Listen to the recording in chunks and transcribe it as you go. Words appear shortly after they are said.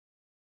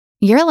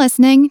You're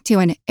listening to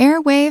an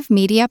Airwave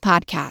Media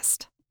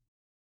Podcast.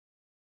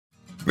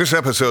 This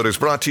episode is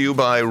brought to you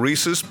by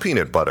Reese's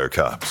Peanut Butter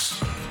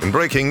Cups. In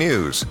breaking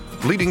news,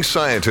 leading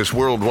scientists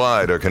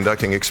worldwide are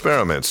conducting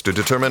experiments to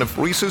determine if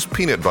Reese's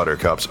Peanut Butter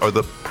Cups are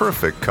the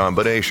perfect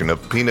combination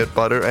of peanut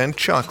butter and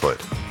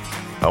chocolate.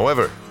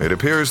 However, it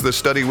appears the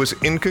study was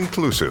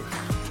inconclusive,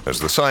 as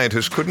the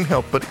scientists couldn't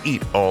help but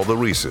eat all the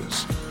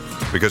Reese's.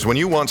 Because when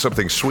you want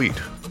something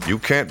sweet, you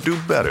can't do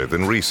better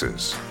than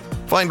Reese's.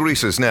 Find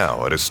Reese's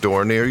now at a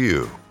store near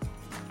you.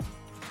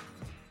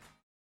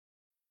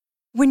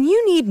 When you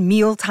need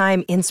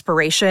mealtime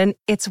inspiration,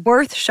 it's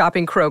worth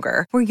shopping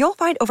Kroger, where you'll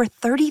find over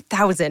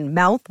 30,000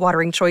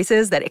 mouth-watering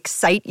choices that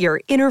excite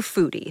your inner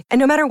foodie. And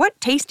no matter what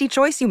tasty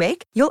choice you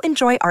make, you'll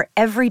enjoy our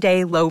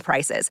everyday low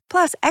prices,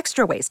 plus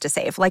extra ways to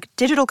save, like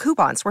digital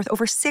coupons worth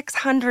over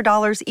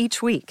 $600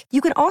 each week. You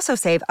can also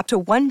save up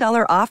to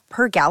 $1 off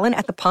per gallon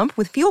at the pump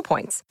with fuel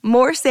points.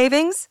 More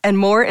savings and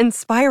more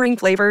inspiring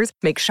flavors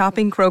make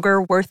shopping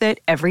Kroger worth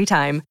it every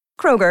time.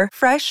 Kroger,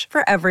 fresh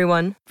for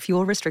everyone.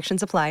 Fuel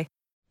restrictions apply.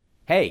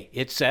 Hey,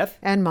 it's Seth.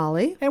 And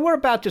Molly. And we're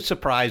about to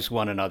surprise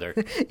one another.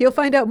 You'll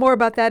find out more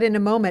about that in a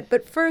moment.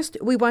 But first,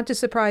 we want to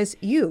surprise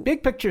you.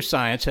 Big Picture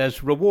Science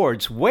has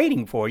rewards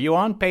waiting for you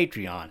on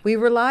Patreon. We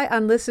rely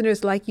on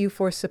listeners like you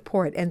for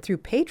support. And through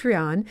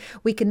Patreon,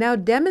 we can now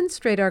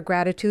demonstrate our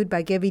gratitude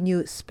by giving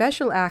you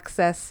special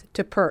access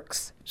to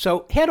perks.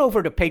 So head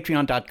over to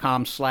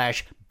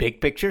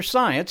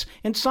patreon.com/bigpicturescience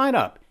and sign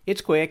up.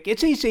 It's quick,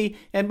 it's easy,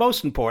 and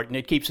most important,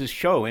 it keeps the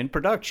show in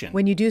production.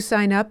 When you do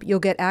sign up,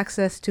 you'll get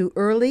access to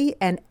early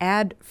and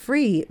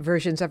ad-free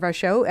versions of our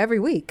show every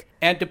week.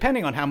 And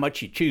depending on how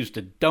much you choose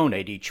to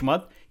donate each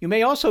month, you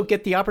may also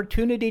get the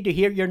opportunity to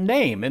hear your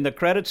name in the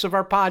credits of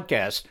our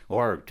podcast,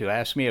 or to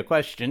ask me a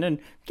question and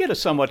get a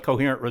somewhat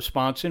coherent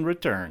response in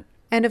return.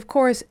 And of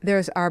course,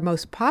 there's our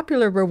most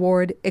popular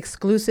reward,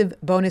 exclusive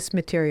bonus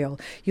material.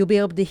 You'll be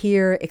able to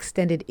hear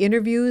extended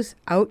interviews,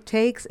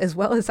 outtakes, as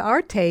well as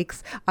our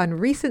takes on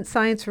recent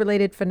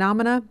science-related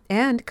phenomena,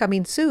 and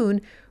coming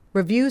soon,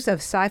 reviews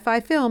of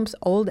sci-fi films,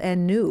 old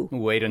and new.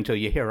 Wait until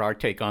you hear our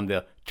take on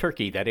the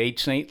turkey that ate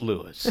St.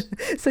 Louis.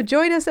 So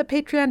join us at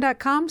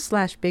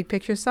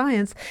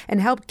patreon.com/bigpicturescience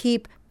and help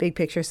keep Big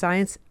Picture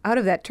Science out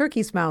of that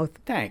turkey's mouth.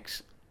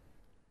 Thanks.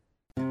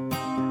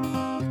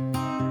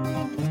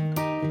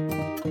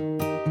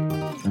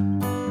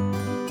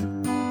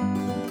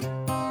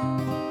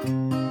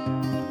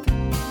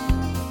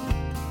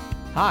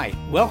 Hi,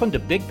 welcome to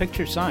Big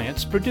Picture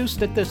Science,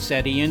 produced at the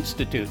SETI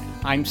Institute.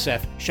 I'm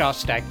Seth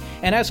Shostak,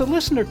 and as a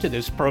listener to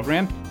this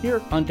program,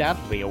 you're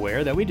undoubtedly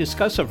aware that we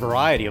discuss a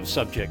variety of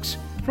subjects,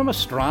 from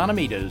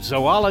astronomy to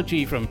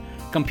zoology, from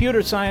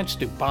computer science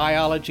to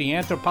biology,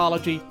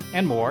 anthropology,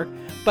 and more.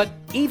 But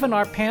even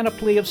our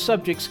panoply of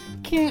subjects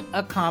can't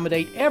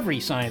accommodate every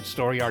science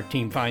story our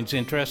team finds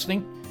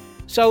interesting.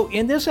 So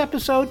in this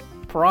episode,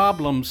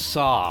 problem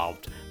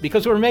solved,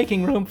 because we're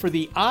making room for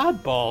the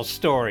oddball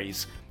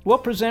stories. We'll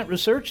present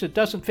research that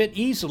doesn't fit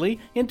easily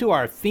into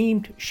our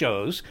themed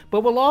shows,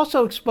 but we'll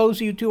also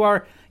expose you to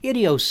our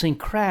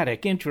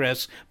idiosyncratic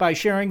interests by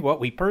sharing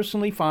what we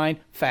personally find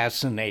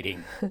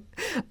fascinating.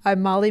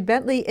 I'm Molly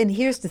Bentley, and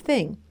here's the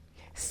thing.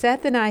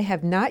 Seth and I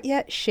have not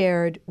yet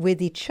shared with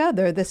each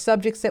other the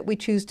subjects that we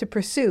choose to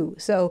pursue,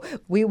 so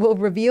we will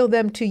reveal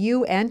them to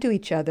you and to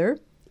each other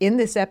in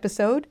this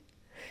episode.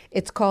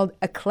 It's called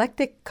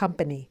Eclectic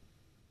Company.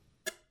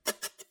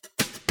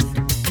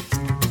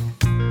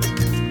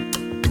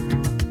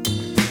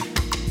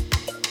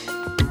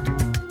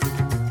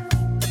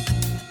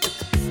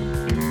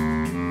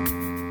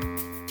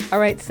 All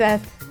right,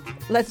 Seth,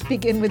 let's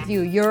begin with you.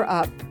 You're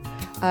up.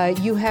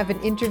 You have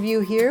an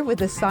interview here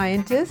with a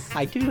scientist.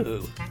 I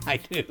do.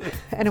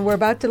 And we're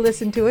about to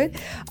listen to it.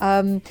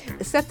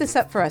 Set this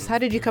up for us. How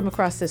did you come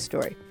across this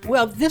story?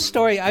 Well, this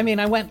story, I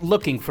went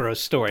looking for a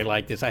story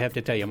like this, I have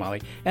to tell you,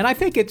 Molly. And I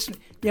think it's,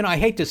 I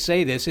hate to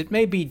say this, it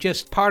may be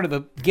just part of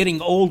the getting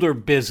older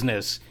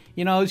business.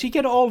 As you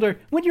get older,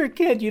 when you're a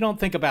kid, you don't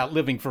think about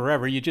living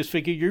forever. You just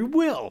figure you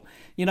will.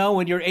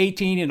 When you're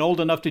 18 and old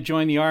enough to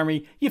join the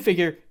army, you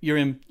figure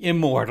you're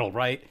immortal,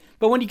 right?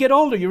 But when you get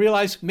older, you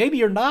realize maybe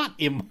you're not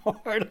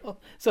immortal.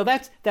 So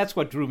that's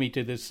what drew me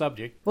to this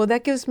subject. Well,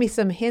 that gives me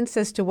some hints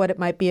as to what it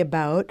might be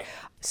about.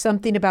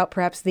 Something about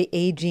perhaps the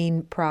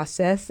aging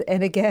process.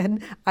 And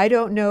again, I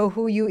don't know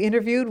who you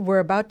interviewed. We're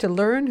about to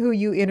learn who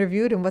you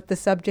interviewed and what the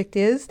subject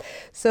is.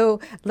 So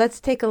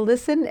let's take a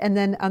listen. And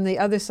then on the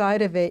other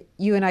side of it,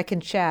 you and I can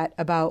chat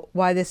about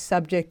why this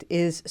subject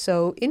is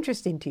so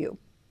interesting to you.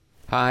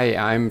 Hi,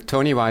 I'm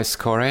Tony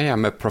Wyss-Coray.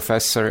 I'm a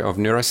professor of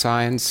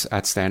neuroscience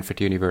at Stanford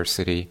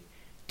University.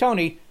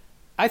 Tony,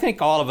 I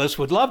think all of us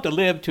would love to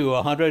live to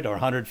 100 or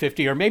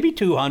 150 or maybe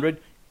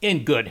 200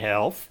 in good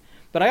health.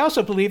 But I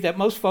also believe that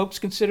most folks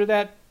consider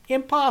that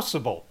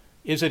impossible.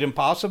 Is it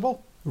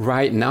impossible?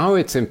 Right now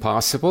it's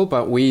impossible,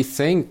 but we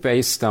think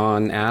based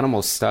on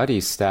animal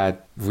studies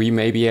that we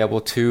may be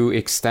able to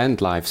extend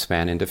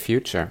lifespan in the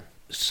future.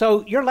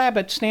 So your lab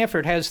at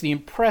Stanford has the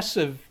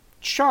impressive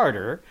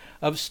charter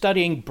of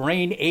studying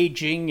brain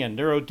aging and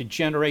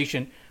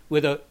neurodegeneration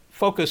with a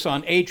focus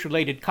on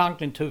age-related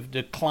cognitive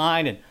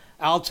decline and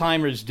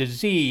Alzheimer's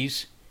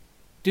disease,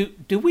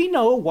 do we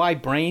know why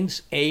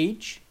brains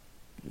age?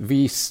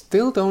 We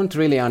still don't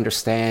really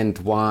understand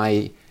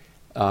why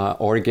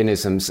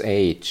organisms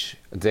age.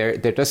 There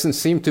doesn't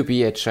seem to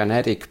be a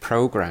genetic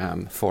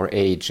program for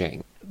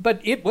aging. But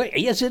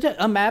is it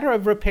a matter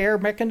of repair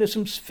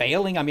mechanisms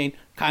failing? I mean,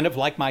 kind of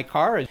like my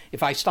car.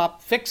 If I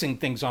stop fixing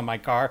things on my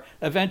car,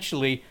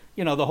 eventually,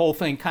 the whole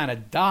thing kind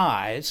of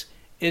dies.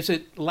 Is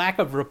it lack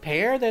of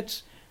repair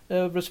that's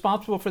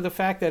responsible for the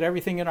fact that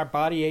everything in our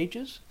body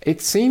ages?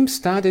 It seems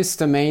that is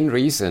the main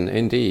reason,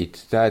 indeed,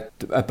 that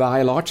a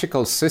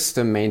biological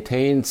system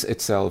maintains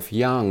itself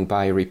young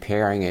by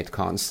repairing it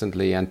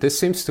constantly. And this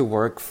seems to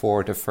work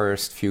for the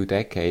first few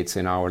decades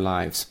in our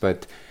lives,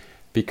 but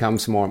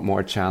becomes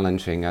more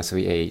challenging as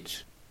we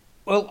age.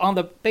 Well, on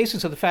the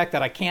basis of the fact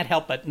that I can't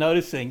help but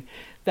noticing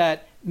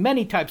that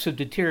many types of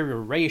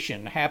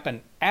deterioration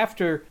happen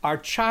after our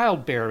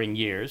childbearing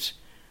years,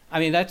 I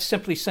mean, that's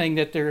simply saying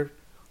that there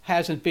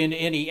hasn't been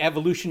any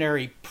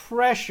evolutionary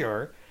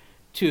pressure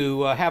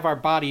to have our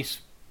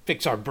bodies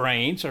fix our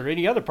brains or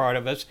any other part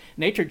of us.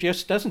 Nature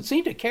just doesn't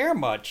seem to care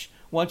much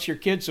once your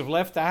kids have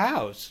left the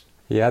house.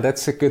 Yeah,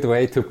 that's a good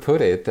way to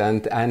put it.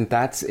 And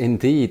that's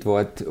indeed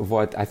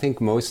what I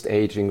think most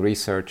aging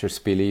researchers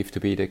believe to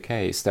be the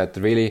case, that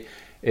really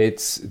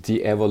it's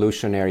the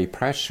evolutionary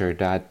pressure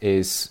that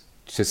is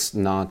just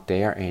not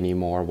there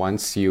anymore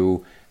once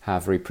you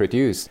have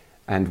reproduced.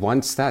 And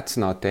once that's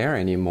not there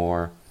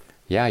anymore,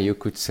 yeah, you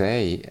could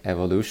say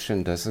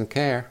evolution doesn't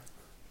care.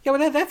 Yeah,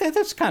 well,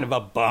 that's kind of a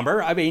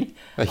bummer. I mean,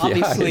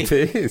 obviously,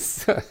 yeah, it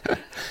is. I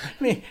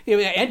mean,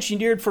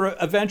 engineered for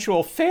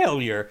eventual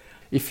failure.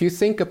 If you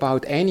think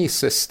about any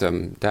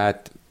system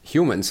that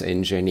humans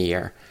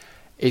engineer,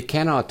 it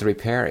cannot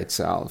repair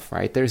itself,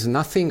 right? There's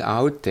nothing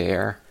out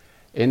there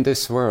in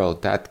this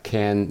world that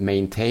can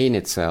maintain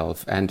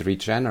itself and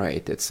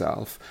regenerate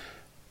itself.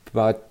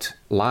 But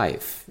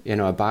life,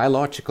 a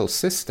biological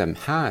system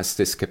has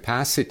this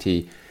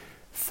capacity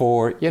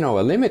for,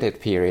 a limited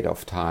period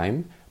of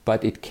time,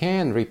 but it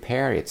can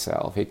repair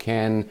itself. It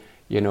can,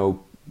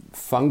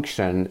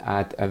 function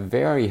at a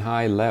very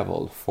high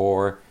level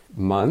for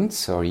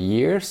months or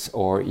years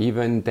or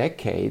even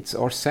decades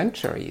or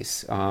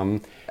centuries.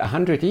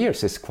 100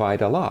 years is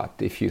quite a lot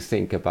if you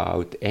think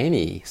about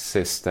any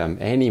system,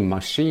 any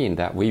machine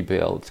that we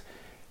build.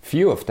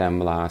 Few of them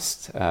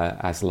last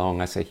as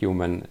long as a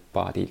human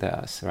body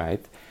does,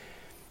 right?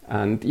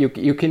 And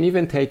you can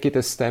even take it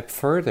a step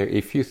further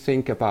if you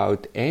think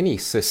about any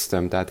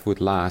system that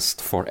would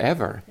last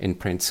forever in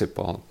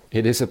principle.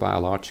 It is a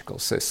biological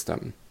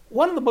system.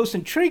 One of the most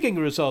intriguing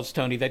results,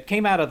 Tony, that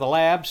came out of the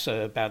labs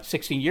about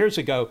 16 years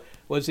ago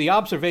was the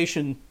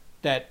observation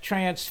that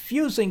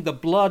transfusing the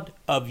blood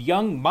of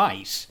young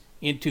mice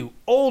into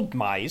old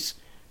mice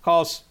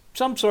caused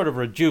some sort of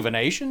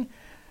rejuvenation.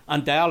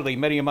 Undoubtedly,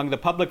 many among the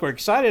public were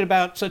excited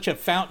about such a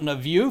fountain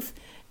of youth.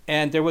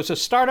 And there was a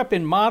startup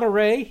in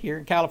Monterey, here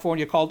in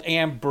California, called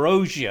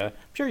Ambrosia.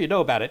 I'm sure you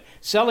know about it,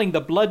 selling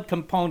the blood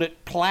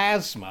component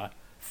plasma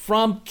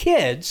from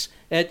kids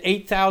at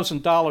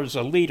 $8,000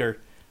 a liter.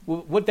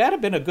 Would that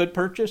have been a good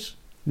purchase?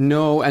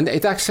 No, and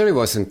it actually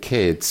wasn't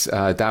kids.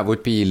 That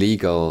would be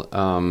illegal.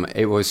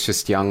 It was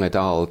just young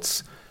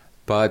adults.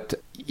 But,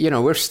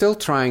 we're still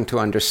trying to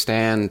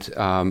understand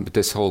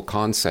this whole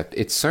concept.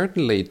 It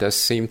certainly does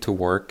seem to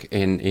work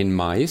in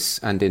mice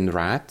and in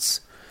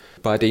rats.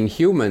 But in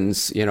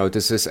humans,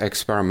 this is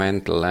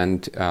experimental.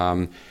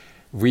 And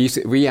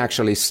we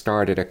actually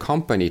started a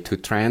company to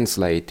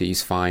translate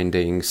these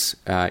findings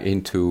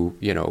into,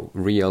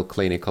 real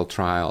clinical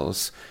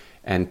trials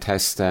and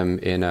test them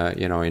in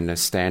a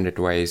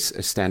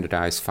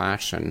standardized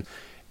fashion.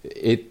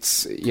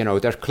 It's, there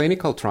are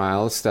clinical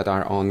trials that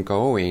are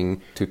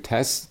ongoing to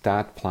test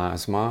that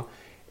plasma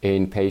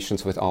in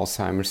patients with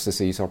Alzheimer's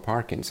disease or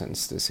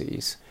Parkinson's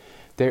disease.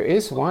 There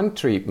is one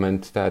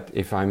treatment that,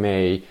 if I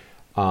may,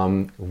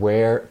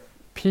 where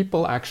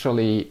people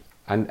actually,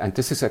 and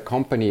this is a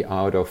company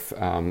out of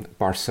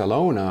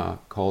Barcelona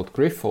called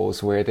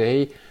Grifols, where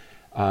they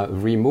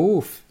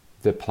remove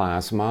the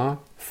plasma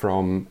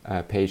from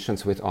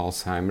patients with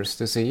Alzheimer's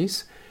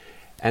disease,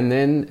 and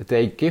then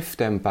they give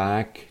them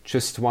back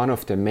just one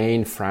of the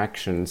main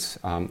fractions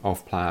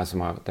of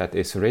plasma that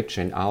is rich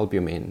in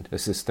albumin.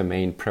 This is the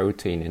main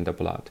protein in the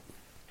blood.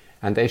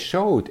 And they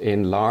showed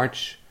in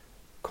large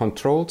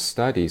controlled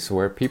studies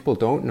where people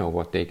don't know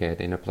what they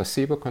get, in a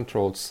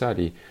placebo-controlled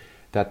study,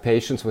 that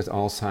patients with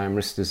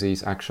Alzheimer's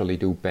disease actually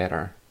do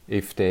better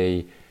if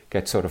they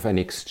get sort of an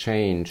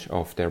exchange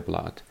of their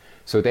blood.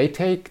 So they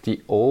take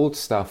the old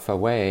stuff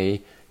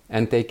away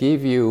and they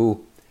give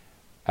you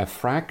a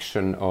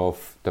fraction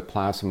of the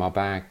plasma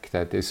back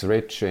that is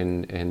rich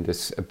in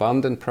this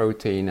abundant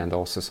protein and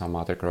also some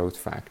other growth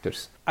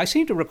factors. I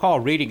seem to recall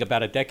reading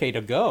about a decade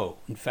ago,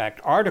 in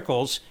fact,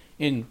 articles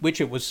in which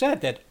it was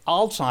said that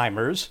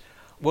Alzheimer's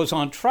was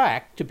on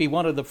track to be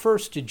one of the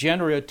first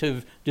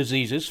degenerative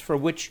diseases for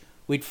which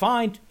we'd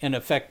find an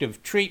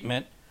effective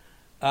treatment.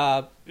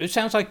 It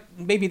sounds like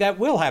maybe that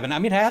will happen. I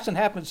mean, it hasn't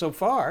happened so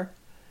far.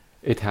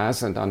 It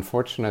hasn't,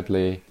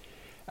 unfortunately.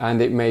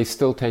 And it may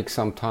still take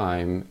some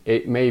time.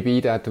 It may be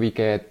that we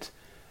get,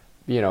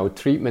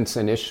 treatments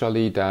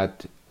initially,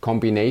 that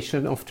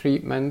combination of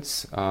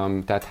treatments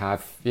that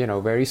have,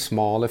 very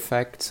small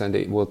effects, and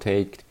it will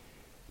take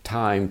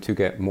time to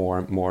get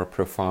more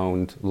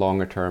profound,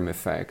 longer-term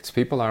effects.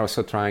 People are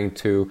also trying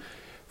to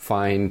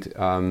find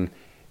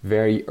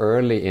very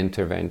early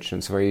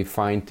interventions where you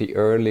find the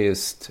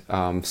earliest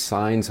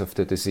signs of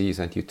the disease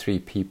and you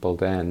treat people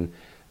then,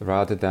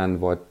 rather than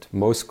what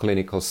most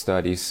clinical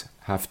studies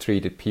have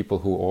treated people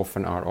who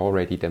often are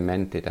already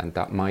demented, and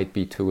that might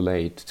be too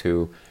late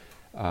to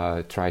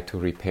try to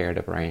repair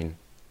the brain.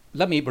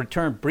 Let me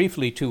return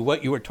briefly to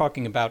what you were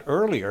talking about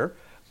earlier,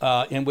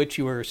 in which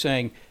you were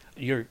saying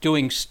you're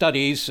doing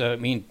studies,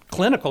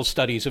 clinical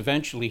studies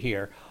eventually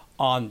here,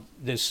 on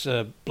this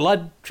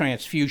blood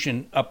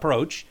transfusion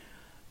approach.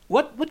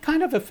 What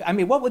kind of,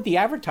 what would the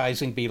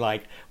advertising be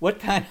like? What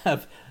kind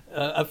of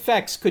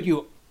effects could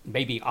you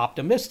maybe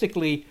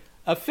optimistically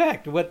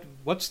affect?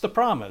 What's the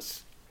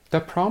promise? The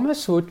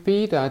promise would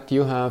be that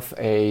you have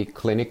a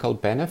clinical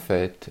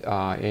benefit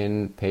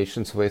in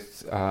patients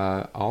with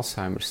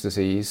Alzheimer's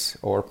disease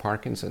or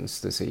Parkinson's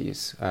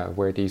disease,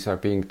 where these are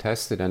being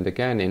tested. And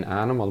again, in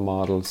animal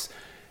models,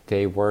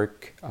 they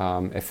work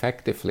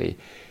effectively.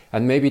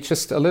 And maybe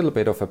just a little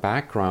bit of a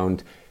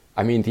background.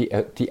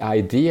 The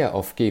idea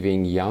of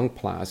giving young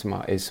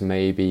plasma is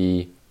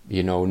maybe,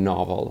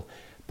 novel.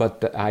 But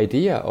the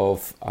idea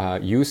of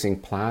using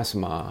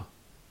plasma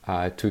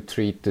to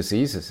treat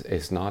diseases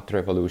is not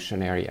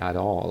revolutionary at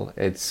all.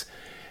 It's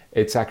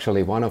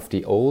actually one of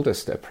the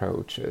oldest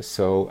approaches.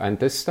 And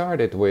this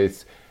started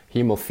with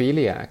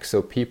hemophiliacs,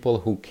 so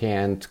people who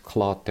can't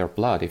clot their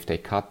blood. If they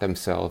cut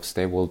themselves,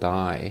 they will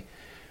die.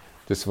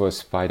 This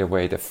was, by the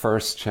way, the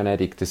first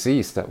genetic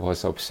disease that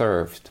was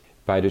observed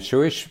by the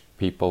Jewish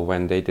people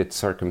when they did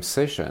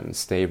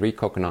circumcisions. They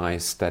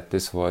recognized that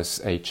this was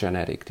a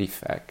genetic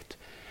defect.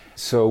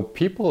 So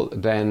people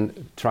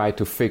then tried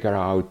to figure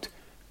out,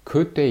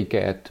 could they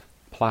get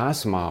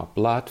plasma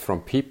blood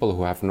from people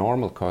who have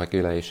normal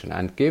coagulation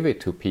and give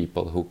it to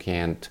people who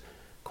can't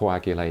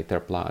coagulate their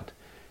blood?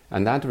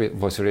 And that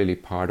was really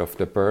part of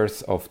the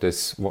birth of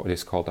this, what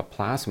is called a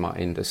plasma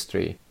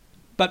industry.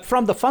 But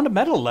from the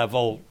fundamental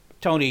level,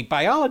 Tony,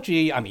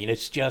 biology,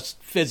 it's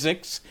just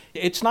physics.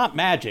 It's not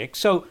magic.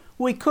 So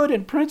we could,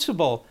 in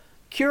principle,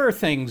 cure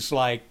things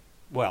like,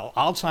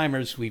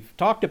 Alzheimer's we've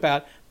talked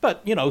about,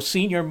 but,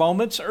 senior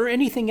moments or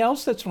anything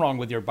else that's wrong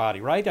with your body,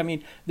 right?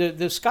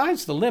 The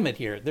sky's the limit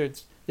here.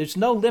 There's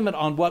no limit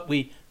on what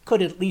we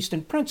could, at least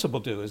in principle,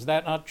 do. Is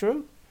that not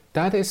true?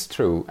 That is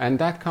true. And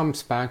that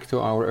comes back to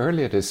our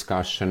earlier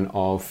discussion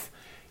of,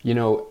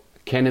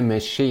 can a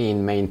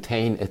machine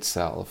maintain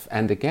itself?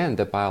 And again,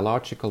 the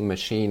biological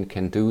machine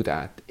can do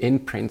that in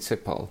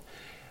principle.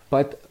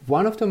 But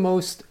one of the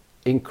most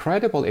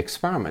incredible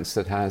experiments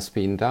that has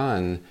been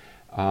done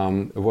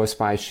was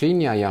by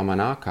Shinya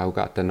Yamanaka, who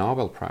got the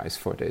Nobel Prize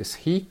for this.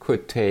 He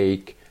could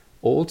take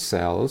old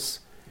cells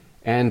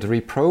and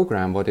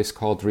reprogram, what is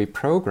called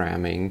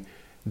reprogramming,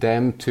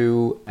 them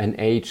to an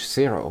age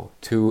 0,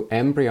 to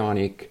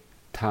embryonic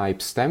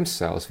type stem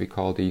cells. We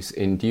call these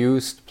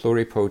induced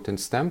pluripotent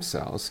stem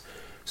cells.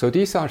 So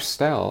these are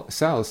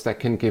cells that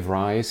can give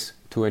rise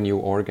to a new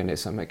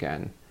organism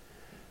again.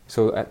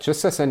 So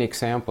just as an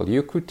example,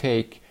 you could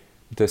take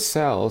the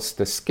cells,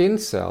 the skin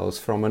cells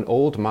from an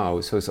old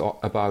mouse who's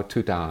about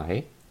to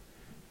die.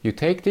 You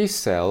take these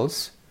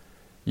cells,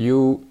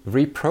 you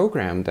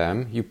reprogram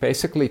them, you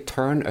basically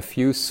turn a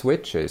few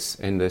switches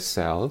in this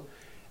cell,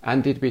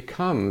 and it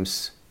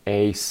becomes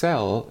a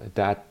cell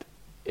that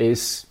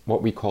is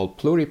what we call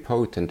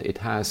pluripotent. It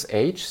has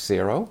age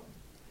 0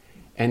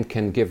 and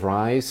can give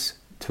rise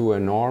to a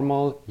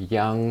normal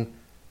young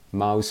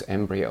mouse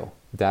embryo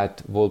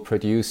that will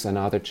produce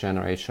another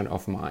generation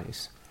of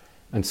mice.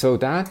 And so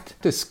that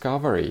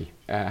discovery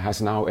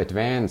has now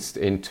advanced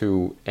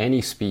into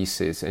any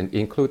species, and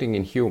including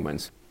in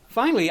humans.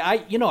 Finally,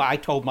 I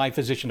told my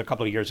physician a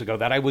couple of years ago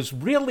that I was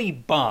really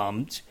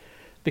bummed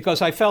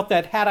because I felt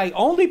that had I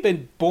only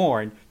been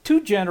born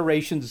 2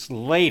 generations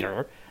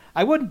later,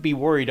 I wouldn't be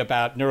worried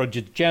about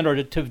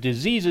neurodegenerative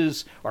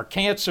diseases or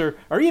cancer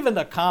or even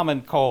the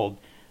common cold.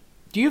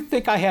 Do you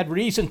think I had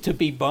reason to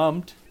be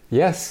bummed?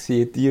 Yes,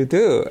 you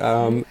do.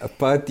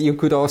 But you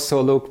could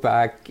also look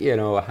back,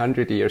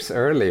 100 years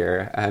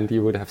earlier, and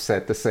you would have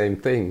said the same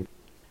thing.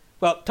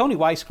 Well, Tony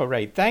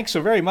Wyss-Coray, thanks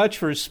so very much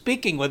for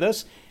speaking with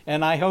us,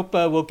 and I hope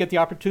we'll get the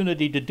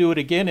opportunity to do it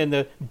again in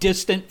the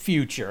distant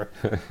future.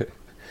 It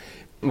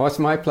was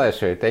my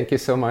pleasure. Thank you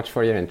so much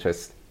for your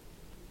interest.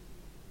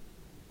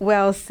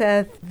 Well,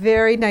 Seth,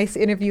 very nice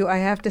interview. I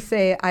have to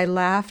say, I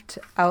laughed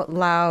out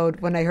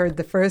loud when I heard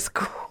the first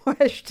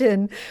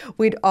question.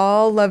 We'd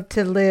all love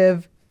to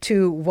live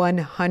to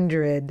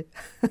 100.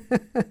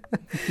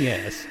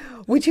 Yes.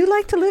 Would you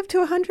like to live to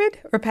 100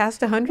 or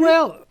past 100?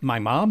 Well, my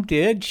mom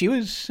did. She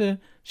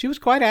was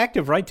quite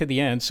active right to the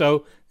end,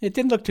 so it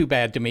didn't look too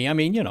bad to me. I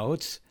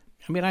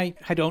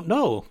don't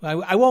know.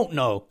 I won't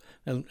know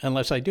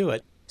unless I do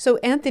it. So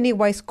Anthony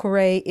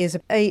Wyss-Coray is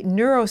a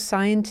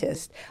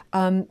neuroscientist.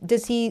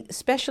 Does he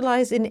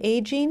specialize in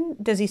aging?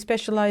 Does he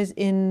specialize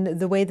in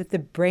the way that the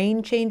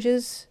brain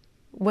changes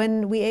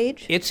when we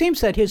age? It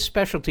seems that his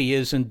specialty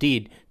is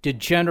indeed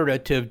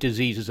degenerative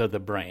diseases of the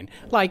brain,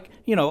 like,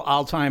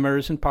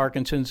 Alzheimer's and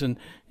Parkinson's and,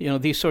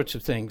 these sorts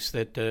of things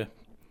that,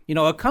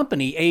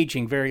 accompany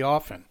aging very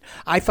often.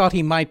 I thought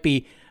he might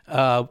be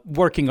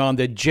working on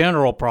the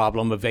general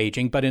problem of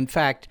aging, but in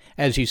fact,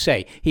 as you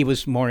say, he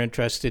was more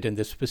interested in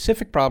the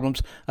specific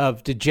problems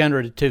of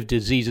degenerative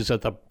diseases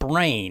of the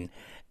brain.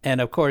 And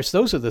of course,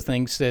 those are the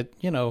things that,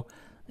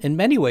 in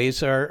many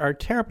ways are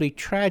terribly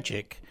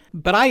tragic.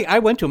 But I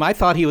went to him. I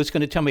thought he was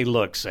going to tell me,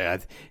 look,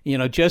 Seth,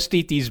 just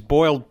eat these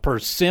boiled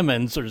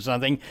persimmons or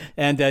something,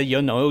 and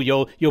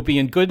you'll be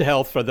in good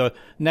health for the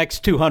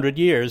next 200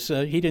 years.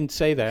 He didn't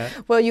say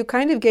that. Well, you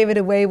kind of gave it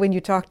away when you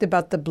talked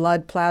about the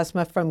blood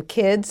plasma from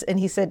kids, and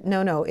he said,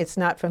 no, it's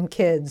not from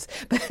kids.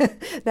 But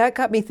that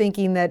got me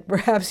thinking that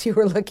perhaps you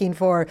were looking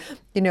for,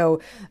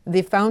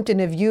 the fountain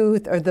of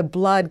youth, or the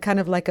blood, kind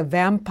of like a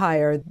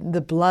vampire,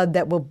 the blood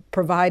that will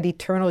provide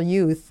eternal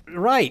youth.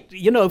 Right.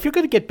 If you're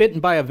going to get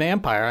bitten by a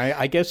vampire,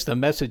 I guess the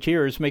message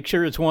here is make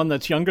sure it's one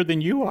that's younger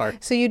than you are.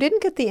 So you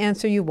didn't get the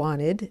answer you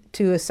wanted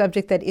to a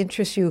subject that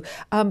interests you,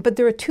 but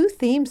there are two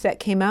themes that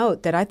came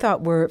out that I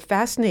thought were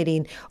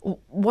fascinating.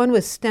 One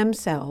was stem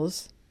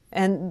cells,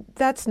 and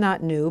that's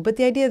not new, but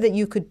the idea that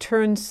you could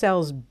turn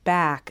cells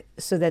back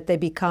so that they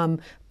become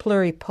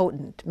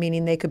pluripotent,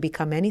 meaning they could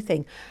become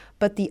anything.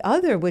 But the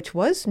other, which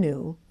was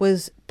new,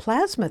 was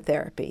plasma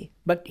therapy.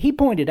 But he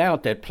pointed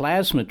out that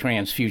plasma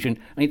transfusion,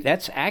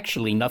 that's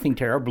actually nothing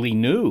terribly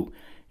new.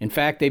 In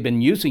fact, they've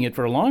been using it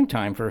for a long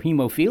time for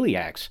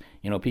hemophiliacs,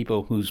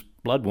 people whose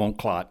blood won't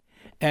clot.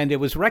 And it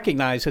was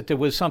recognized that there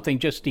was something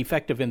just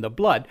defective in the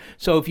blood.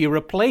 So if you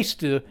replaced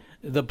the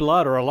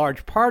blood or a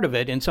large part of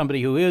it in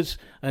somebody who is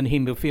a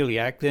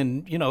hemophiliac,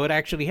 then, it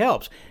actually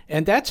helps.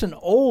 And that's an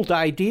old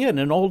idea and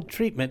an old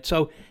treatment.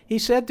 So he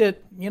said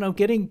that,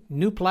 getting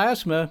new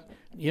plasma,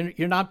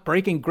 you're not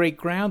breaking great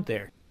ground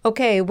there.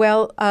 Okay,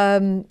 well,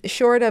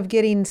 short of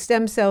getting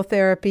stem cell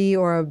therapy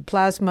or a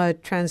plasma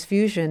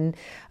transfusion,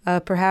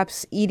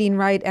 perhaps eating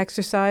right,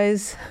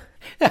 exercise?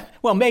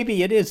 Well,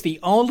 maybe it is the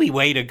only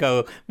way to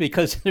go,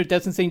 because there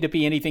doesn't seem to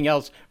be anything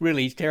else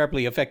really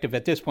terribly effective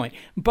at this point.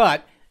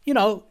 But, in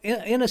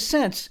a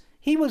sense,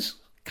 he was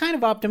kind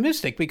of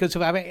optimistic, because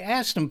if I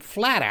asked him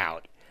flat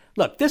out,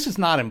 look, this is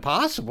not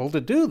impossible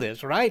to do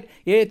this, right?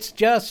 It's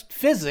just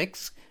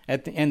physics.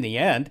 In the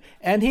end,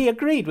 and he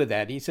agreed with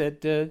that. He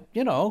said,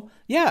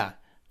 yeah,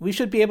 we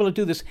should be able to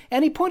do this.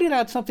 And he pointed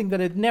out something that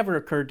had never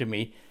occurred to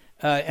me,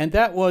 and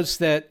that was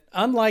that,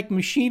 unlike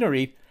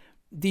machinery,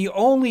 the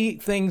only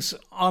things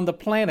on the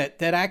planet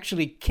that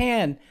actually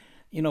can,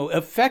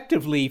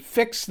 effectively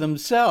fix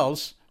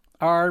themselves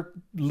are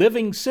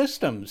living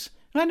systems.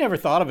 I never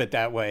thought of it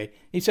that way.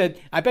 He said,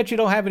 I bet you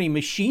don't have any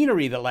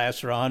machinery that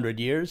lasts for 100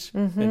 years.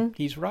 Mm-hmm. And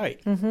he's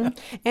right. Mm-hmm.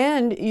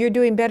 And you're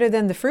doing better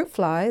than the fruit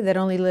fly that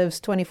only lives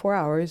 24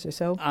 hours or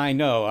so. I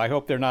know. I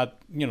hope they're not,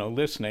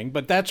 listening,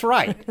 but that's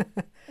right.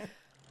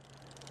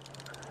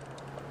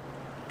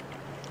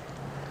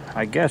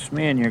 I guess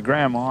me and your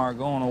grandma are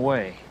going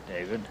away,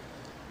 David.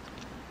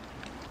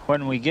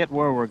 When we get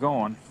where we're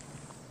going,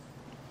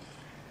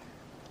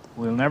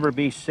 we'll never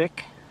be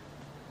sick.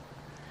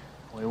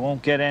 We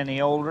won't get any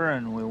older,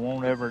 and we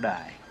won't ever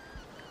die.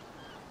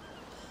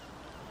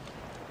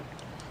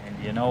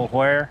 And you know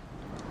where?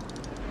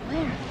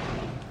 Where?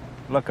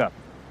 Look up.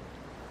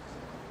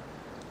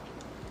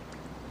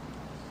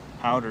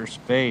 Outer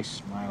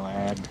space, my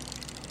lad.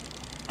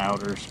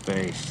 Outer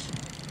space.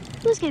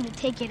 Who's gonna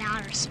take you to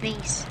outer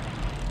space?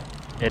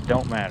 It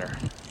don't matter.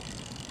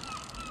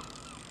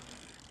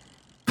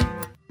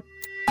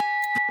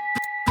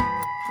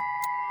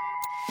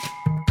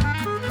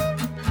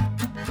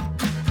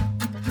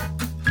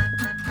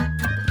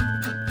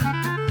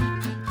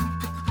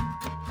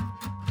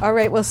 All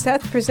right, well,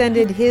 Seth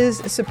presented his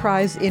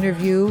surprise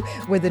interview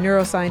with the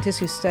neuroscientist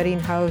who's studying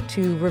how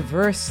to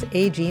reverse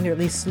aging, or at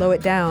least slow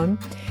it down.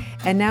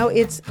 And now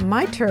it's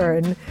my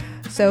turn.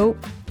 So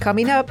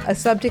coming up, a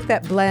subject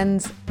that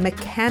blends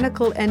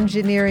mechanical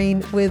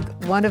engineering with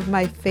one of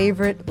my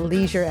favorite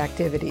leisure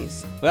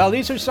activities. Well,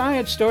 these are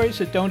science stories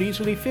that don't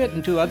easily fit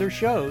into other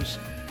shows.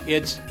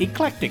 It's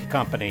Eclectic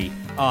Company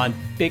on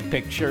Big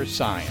Picture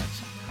Science.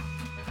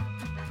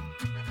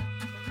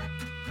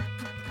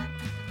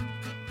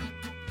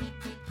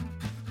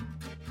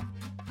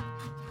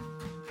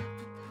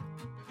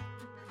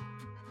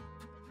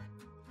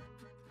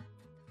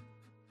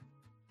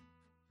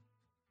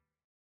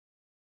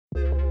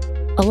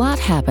 A lot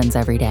happens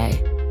every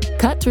day.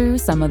 Cut through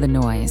some of the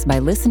noise by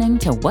listening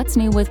to What's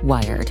New with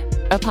Wired,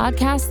 a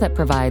podcast that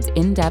provides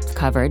in-depth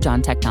coverage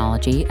on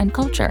technology and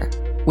culture.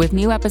 With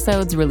new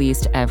episodes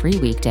released every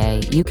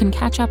weekday, you can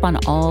catch up on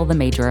all the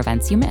major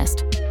events you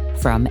missed.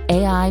 From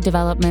AI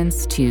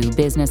developments to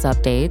business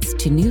updates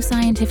to new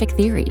scientific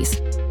theories,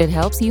 it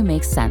helps you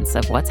make sense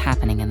of what's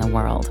happening in the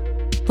world.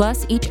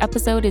 Plus, each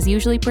episode is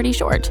usually pretty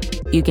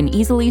short. You can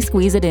easily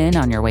squeeze it in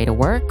on your way to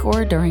work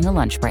or during a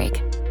lunch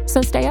break.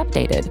 So stay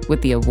updated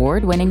with the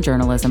award-winning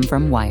journalism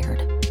from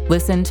Wired.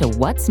 Listen to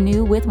What's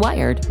New with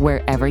Wired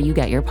wherever you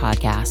get your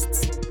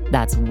podcasts.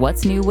 That's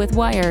What's New with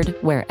Wired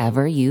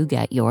wherever you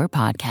get your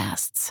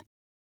podcasts.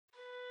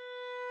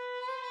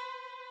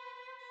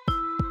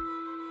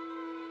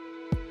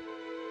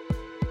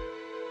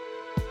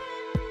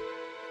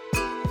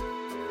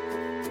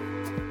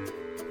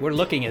 We're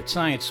looking at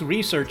science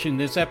research in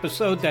this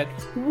episode that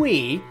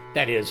we,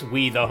 that is,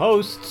 we the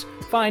hosts,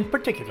 find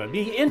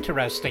particularly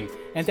interesting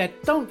and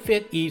that don't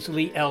fit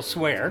easily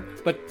elsewhere,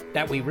 but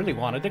that we really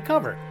wanted to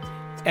cover.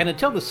 And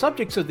until the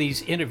subjects of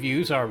these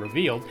interviews are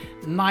revealed,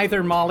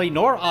 neither Molly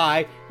nor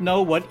I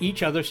know what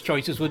each other's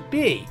choices would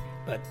be.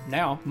 But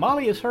now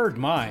Molly has heard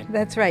mine.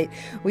 That's right.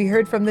 We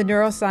heard from the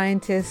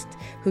neuroscientist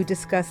who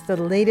discussed the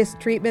latest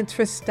treatments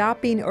for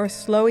stopping or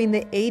slowing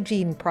the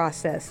aging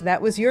process.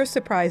 That was your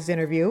surprise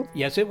interview.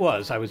 Yes, it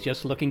was. I was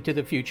just looking to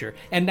the future.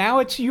 And now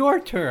it's your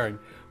turn.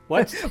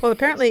 What? Well,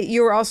 apparently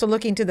you were also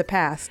looking to the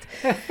past.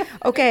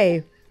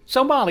 Okay.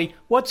 So, Molly,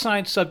 what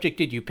science subject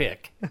did you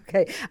pick?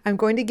 Okay. I'm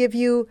going to give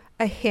you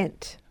a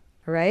hint.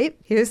 All right?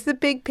 Here's the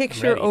big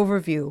picture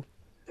overview.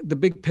 The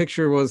big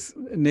picture was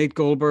Nate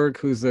Goldberg,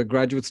 who's a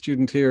graduate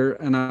student here,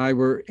 and I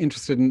were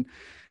interested in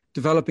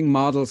developing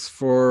models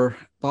for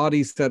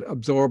bodies that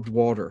absorbed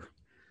water.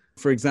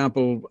 For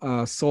example,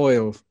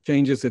 soil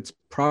changes its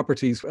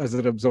properties as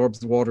it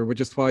absorbs water, which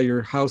is why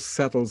your house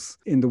settles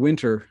in the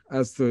winter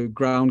as the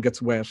ground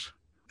gets wet.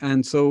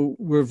 And so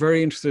we're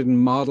very interested in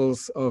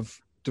models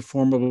of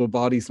deformable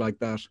bodies like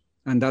that.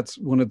 And that's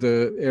one of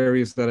the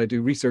areas that I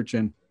do research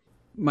in.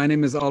 My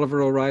name is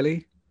Oliver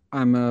O'Reilly.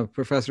 I'm a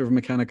professor of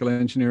mechanical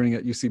engineering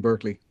at UC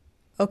Berkeley.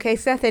 Okay,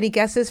 Seth, any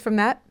guesses from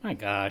that? My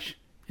gosh.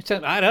 It's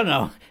I don't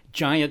know,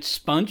 giant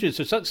sponges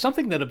or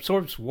something that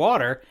absorbs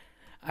water.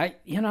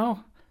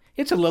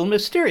 It's a little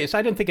mysterious.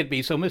 I didn't think it'd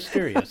be so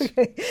mysterious.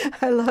 Okay.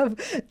 I love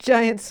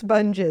giant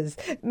sponges.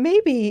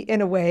 Maybe,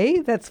 in a way,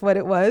 that's what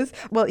it was.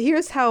 Well,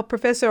 here's how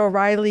Professor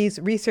O'Reilly's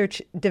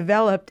research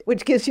developed,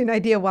 which gives you an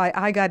idea why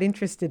I got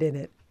interested in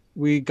it.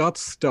 We got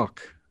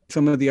stuck.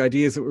 Some of the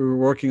ideas that we were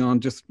working on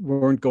just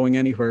weren't going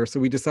anywhere. So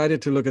we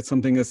decided to look at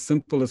something as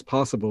simple as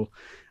possible.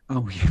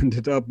 And we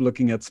ended up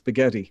looking at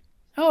spaghetti.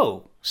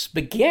 Oh,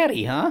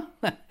 spaghetti, huh?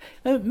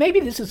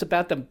 Maybe this is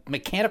about the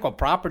mechanical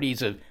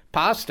properties of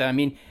pasta. I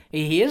mean,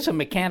 he is a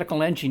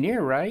mechanical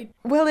engineer, right?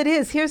 Well, it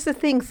is. Here's the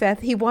thing, Seth.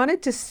 He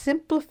wanted to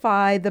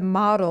simplify the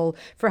model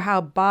for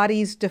how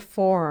bodies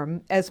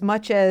deform as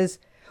much as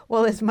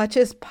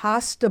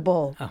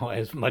possible. Oh,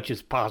 as much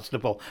as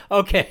possible.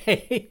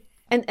 Okay.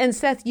 And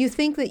Seth, you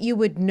think that you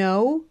would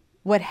know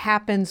what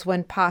happens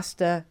when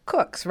pasta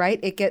cooks, right?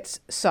 It gets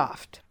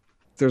soft.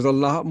 There's a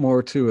lot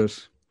more to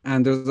it.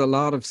 And there's a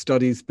lot of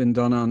studies been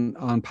done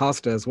on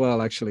pasta as well,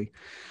 actually.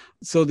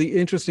 So the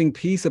interesting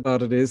piece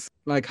about it is,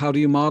 like, how do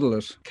you model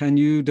it? Can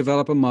you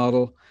develop a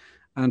model?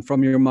 And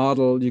from your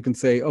model, you can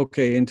say,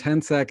 okay, in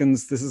 10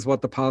 seconds, this is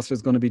what the pasta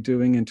is going to be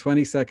doing. In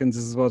 20 seconds,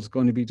 this is what it's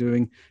going to be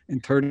doing. In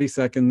 30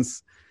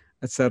 seconds,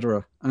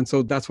 etc. And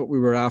so that's what we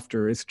were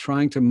after, is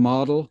trying to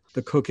model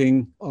the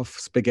cooking of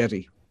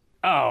spaghetti.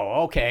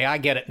 Oh, okay, I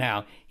get it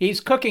now.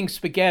 He's cooking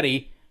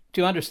spaghetti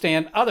to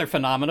understand other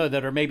phenomena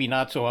that are maybe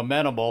not so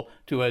amenable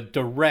to a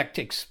direct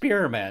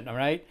experiment, all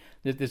right?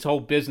 This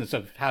whole business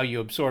of how you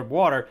absorb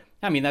water,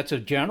 I mean, that's a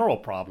general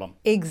problem.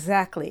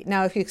 Exactly.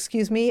 Now, if you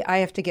excuse me, I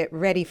have to get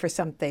ready for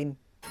something.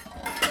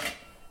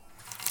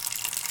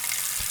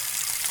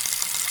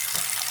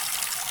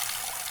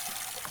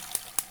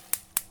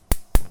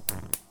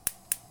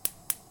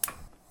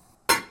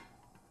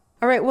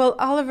 All right, well,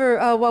 Oliver,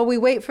 while we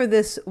wait for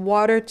this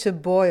water to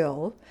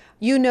boil,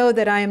 you know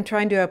that I am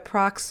trying to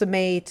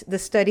approximate the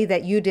study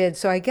that you did,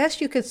 so I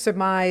guess you could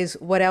surmise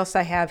what else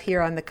I have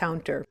here on the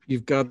counter.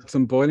 You've got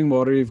some boiling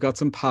water, you've got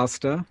some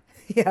pasta.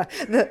 Yeah,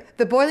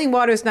 the boiling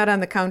water is not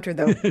on the counter,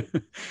 though.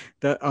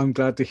 I'm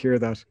glad to hear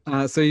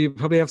that. So you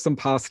probably have some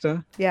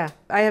pasta. Yeah,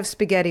 I have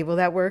spaghetti. Will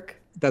that work?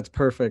 That's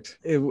perfect.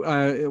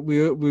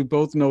 We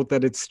both note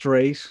that it's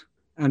straight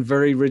and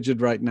very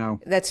rigid right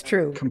now. That's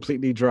true.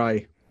 Completely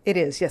dry. It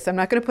is, yes. I'm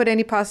not going to put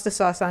any pasta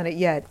sauce on it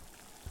yet.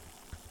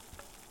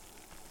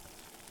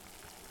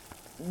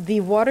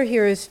 The water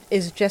here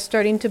is just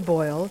starting to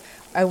boil.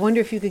 I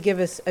wonder if you could give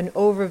us an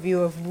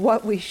overview of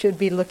what we should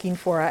be looking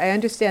for. I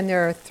understand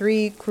there are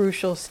 3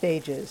 crucial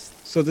stages.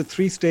 So the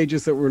 3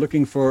 stages that we're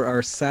looking for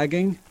are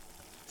sagging,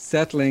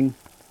 settling,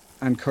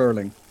 and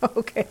curling.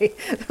 Okay,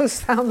 those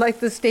sound like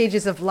the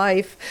stages of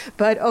life,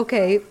 but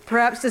okay,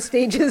 perhaps the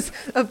stages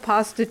of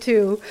pasta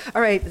too.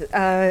 All right,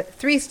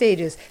 3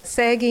 stages: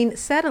 sagging,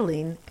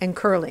 settling, and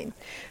curling.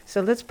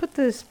 So let's put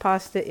this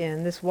pasta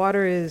in. This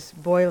water is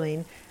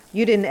boiling.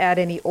 You didn't add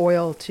any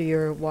oil to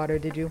your water,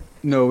 did you?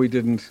 No, we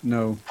didn't,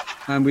 no.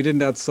 And we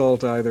didn't add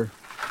salt either.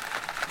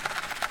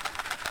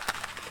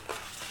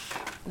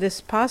 This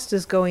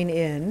pasta's going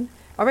in.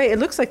 All right, it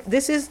looks like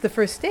this is the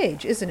first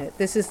stage, isn't it?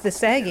 This is the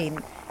sagging.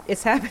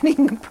 It's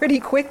happening pretty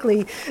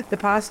quickly. The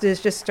pasta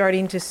is just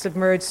starting to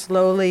submerge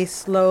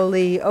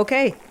slowly.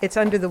 Okay, it's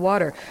under the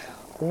water.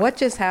 What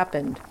just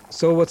happened?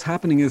 So what's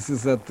happening is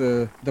that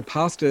the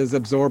pasta is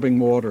absorbing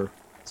water.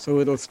 So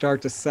it'll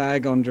start to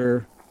sag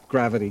under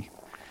gravity.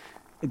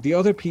 The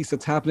other piece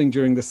that's happening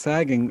during the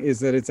sagging is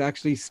that it's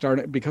actually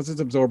because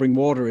it's absorbing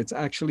water, it's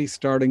actually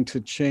starting to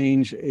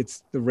change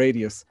the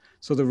radius.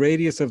 So the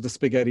radius of the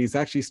spaghetti is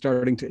actually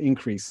starting to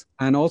increase.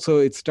 And also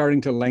it's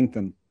starting to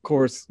lengthen. Of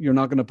course, you're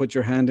not going to put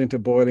your hand into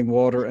boiling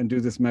water and do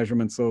this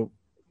measurement. So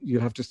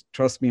you'll have to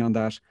trust me on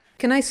that.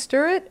 Can I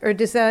stir it, or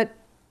does that...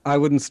 I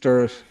wouldn't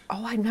stir it.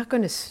 Oh, I'm not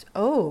going to...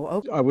 Oh,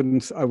 okay. I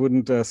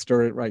wouldn't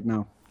stir it right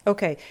now.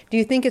 Okay. Do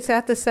you think it's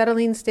at the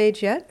settling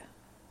stage yet?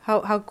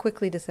 How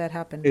quickly does that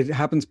happen? It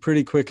happens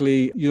pretty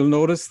quickly. You'll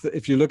notice that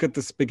if you look at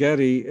the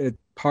spaghetti,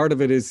 part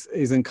of it is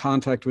in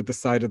contact with the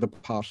side of the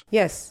pot.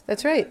 Yes,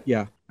 that's right.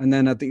 Yeah. And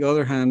then at the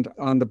other hand,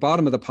 on the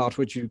bottom of the pot,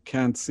 which you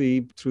can't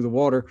see through the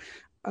water,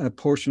 a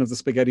portion of the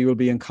spaghetti will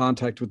be in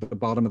contact with the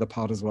bottom of the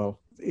pot as well.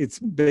 It's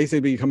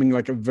basically becoming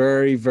like a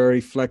very, very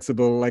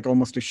flexible, like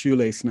almost a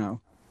shoelace now.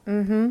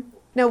 Mm-hmm.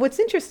 Now, what's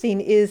interesting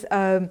is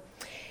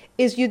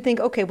you'd think,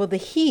 okay, well, the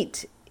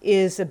heat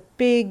is a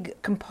big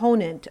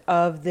component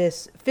of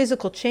this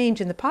physical change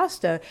in the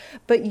pasta,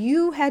 but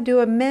you had to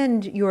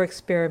amend your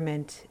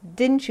experiment,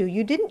 didn't you?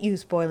 You didn't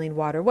use boiling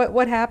water.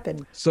 What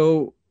happened?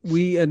 So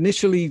we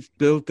initially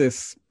built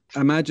this,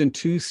 imagine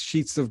 2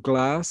 sheets of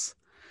glass,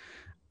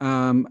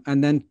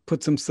 and then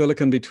put some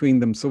silicon between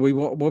them. So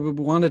what we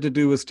wanted to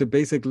do was to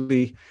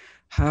basically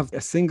have a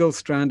single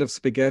strand of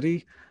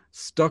spaghetti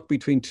stuck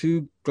between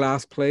 2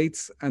 glass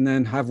plates and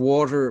then have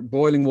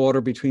boiling water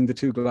between the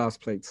 2 glass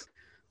plates.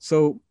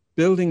 So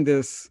building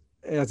this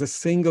as a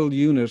single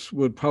unit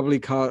would probably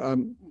cost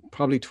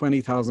probably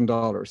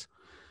 $20,000,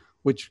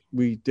 which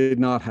we did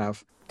not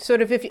have.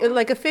 Sort of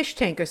like a fish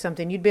tank or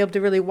something, you'd be able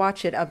to really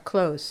watch it up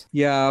close.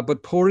 Yeah,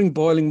 but pouring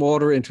boiling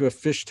water into a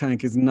fish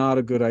tank is not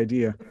a good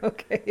idea.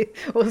 Okay,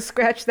 we'll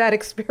scratch that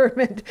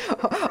experiment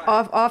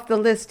off the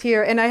list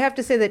here. And I have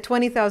to say that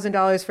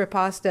 $20,000 for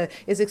pasta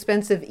is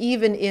expensive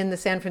even in the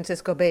San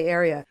Francisco Bay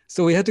Area.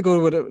 So we had to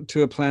go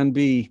to a plan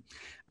B.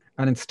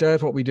 And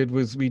instead what we did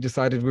was we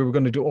decided we were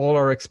going to do all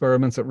our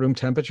experiments at room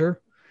temperature.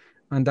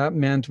 And that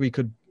meant we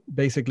could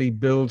basically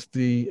build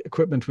the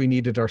equipment we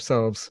needed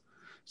ourselves.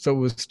 So it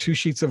was 2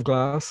 sheets of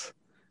glass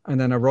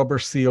and then a rubber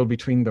seal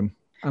between them.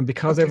 And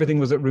because everything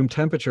was at room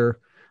temperature,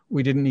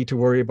 we didn't need to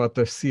worry about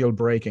the seal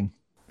breaking.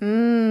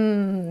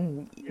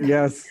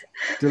 Yes,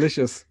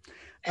 delicious.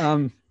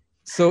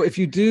 So if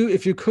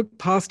you cook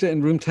pasta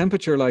in room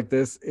temperature like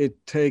this,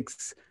 it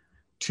takes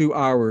 2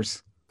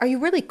 hours. Are you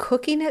really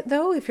cooking it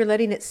though, if you're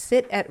letting it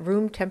sit at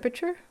room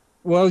temperature?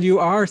 Well,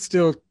 you're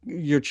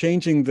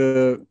changing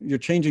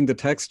the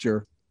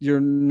texture. You're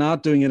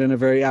not doing it in a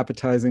very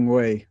appetizing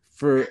way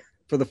for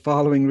the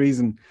following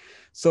reason.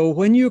 So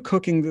when you're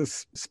cooking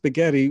this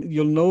spaghetti,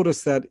 you'll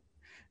notice that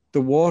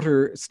the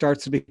water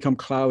starts to become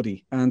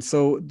cloudy. And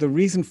so the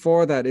reason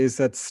for that is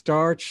that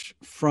starch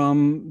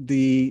from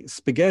the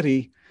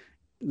spaghetti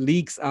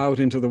leaks out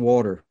into the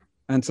water.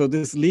 And so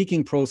this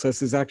leaking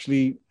process is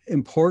actually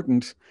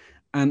important.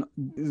 And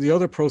the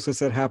other process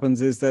that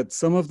happens is that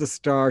some of the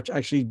starch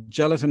actually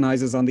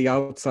gelatinizes on the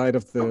outside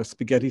of the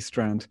spaghetti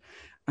strand.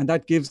 And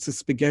that gives the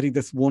spaghetti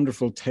this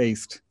wonderful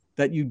taste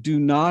that you do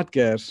not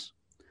get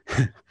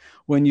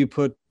when you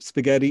put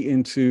spaghetti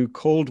into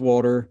cold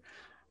water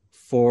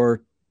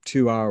for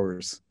 2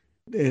 hours.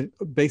 It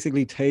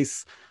basically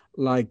tastes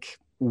like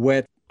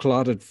wet,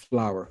 clotted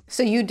flour.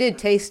 So you did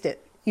taste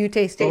it. You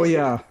tasted it. Oh,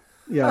 yeah.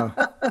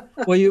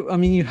 Well,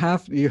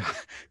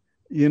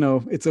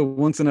 it's a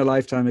once in a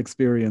lifetime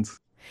experience.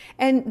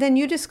 And then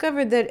you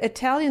discovered that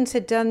Italians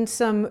had done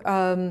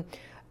some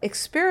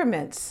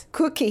experiments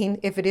cooking,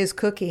 if it is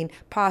cooking,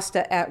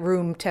 pasta at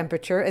room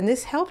temperature, and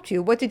this helped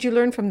you. What did you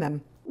learn from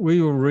them?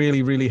 We were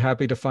really, really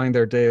happy to find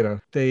their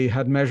data. They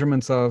had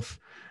measurements of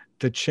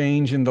the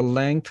change in the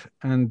length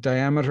and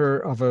diameter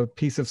of a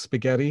piece of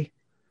spaghetti.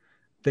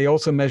 They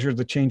also measured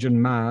the change in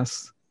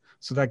mass.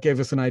 So that gave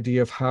us an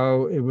idea of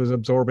how it was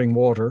absorbing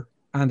water.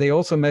 And they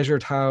also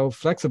measured how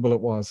flexible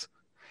it was.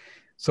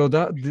 So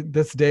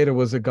this data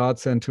was a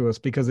godsend to us,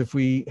 because if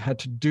we had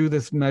to do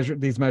these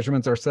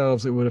measurements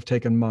ourselves, it would have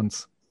taken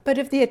months. But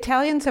if the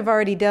Italians have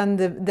already done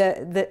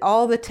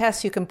all the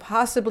tests you can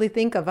possibly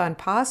think of on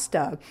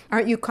pasta,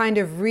 aren't you kind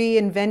of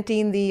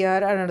reinventing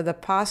the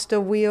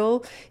pasta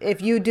wheel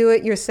if you do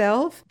it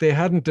yourself? They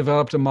hadn't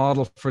developed a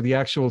model for the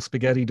actual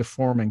spaghetti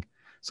deforming.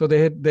 So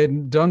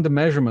they'd done the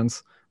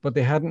measurements, but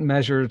they hadn't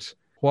measured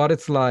what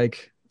it's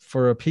like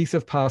for a piece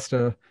of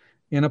pasta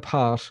in a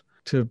pot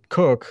to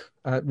cook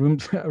at room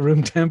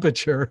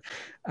temperature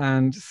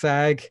and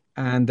sag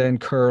and then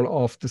curl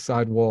off the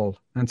side wall.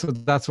 And so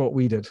that's what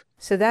we did.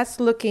 So that's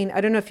looking,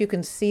 I don't know if you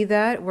can see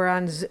that. We're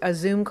on a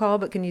Zoom call,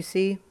 but can you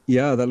see?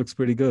 Yeah, that looks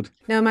pretty good.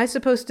 Now, am I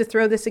supposed to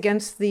throw this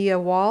against the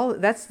wall?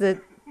 That's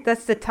the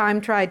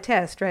time-tried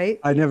test, right?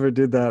 I never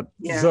did that.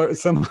 Yeah. So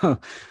somehow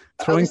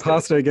throwing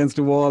pasta against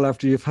a wall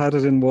after you've had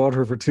it in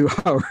water for 2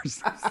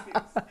 hours.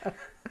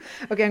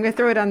 Okay, I'm going to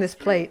throw it on this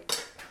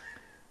plate.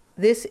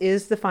 This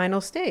is the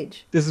final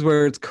stage. This is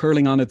where it's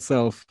curling on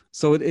itself.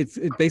 So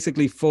it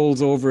basically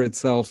folds over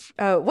itself.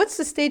 What's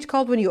the stage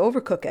called when you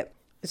overcook it?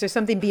 Is there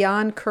something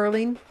beyond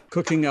curling?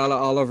 Cooking a la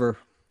Oliver.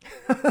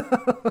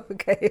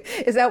 Okay.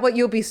 Is that what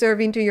you'll be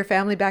serving to your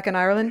family back in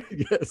Ireland?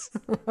 Yes.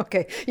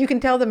 Okay. You can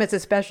tell them it's a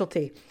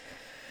specialty.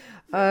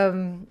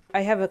 I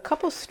have a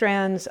couple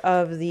strands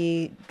of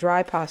the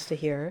dry pasta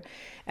here,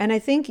 and I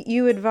think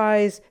you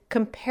advise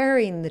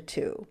comparing the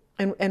two.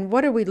 And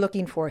what are we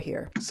looking for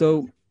here?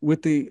 So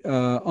with the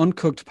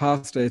uncooked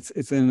pasta,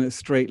 it's in a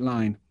straight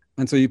line.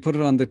 And so you put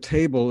it on the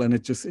table and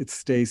it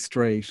stays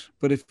straight.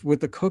 But if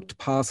with the cooked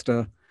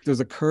pasta,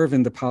 there's a curve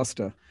in the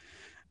pasta.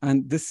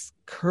 And this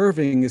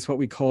curving is what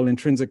we call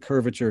intrinsic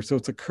curvature. So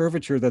it's a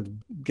curvature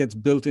that gets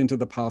built into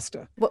the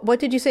pasta. What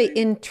did you say?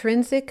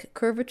 Intrinsic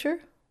curvature?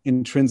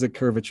 Intrinsic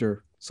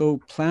curvature. So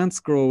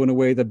plants grow in a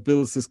way that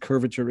builds this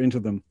curvature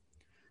into them.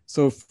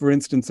 So for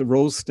instance, a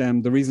rose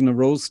stem, the reason a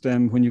rose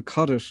stem, when you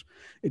cut it,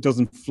 it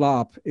doesn't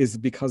flop is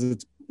because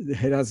it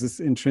has this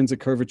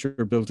intrinsic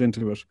curvature built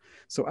into it.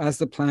 So as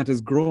the plant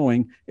is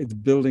growing, it's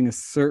building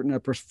a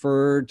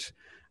preferred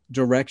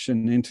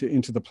direction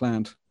into the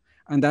plant.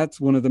 And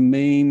that's one of the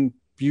main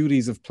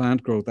beauties of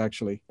plant growth,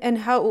 actually. And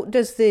how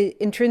does the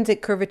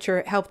intrinsic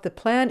curvature help the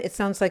plant? It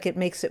sounds like it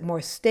makes it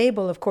more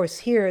stable. Of course,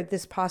 here,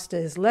 this pasta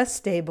is less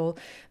stable,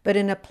 but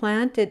in a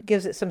plant, it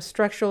gives it some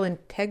structural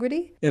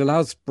integrity? It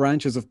allows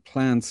branches of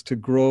plants to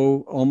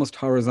grow almost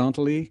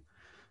horizontally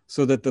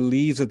so that the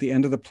leaves at the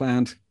end of the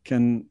plant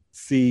can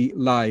see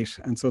light,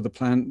 and so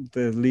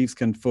the leaves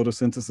can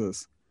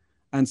photosynthesis.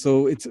 And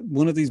so it's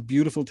one of these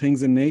beautiful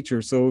things in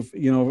nature. So if,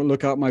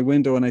 look out my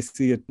window and I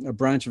see a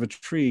branch of a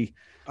tree,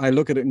 I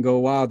look at it and go,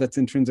 wow, that's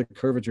intrinsic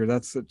curvature.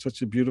 That's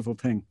such a beautiful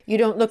thing. You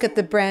don't look at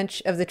the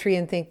branch of the tree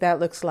and think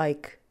that looks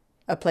like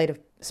a plate of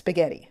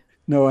spaghetti.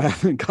 No, I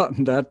haven't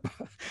gotten that.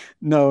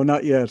 No,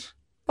 not yet.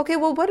 Okay,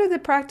 well, what are the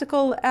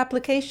practical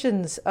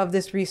applications of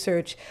this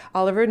research,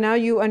 Oliver? Now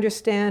you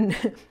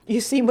understand,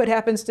 you've seen what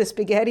happens to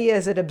spaghetti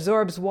as it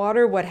absorbs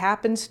water, what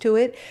happens to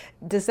it.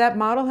 Does that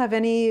model have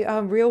any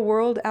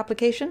real-world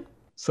application?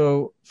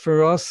 So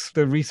for us,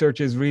 the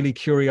research is really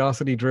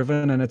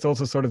curiosity-driven, and it's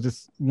also sort of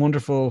this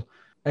wonderful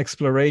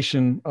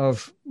exploration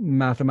of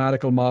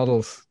mathematical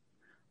models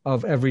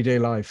of everyday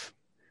life.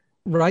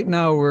 Right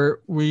now,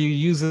 we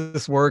use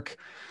this work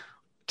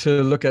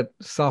to look at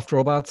soft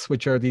robots,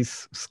 which are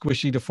these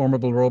squishy,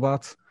 deformable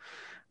robots.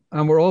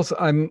 And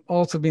I'm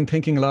also been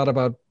thinking a lot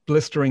about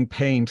blistering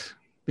paint,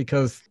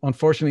 because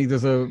unfortunately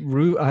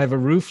I have a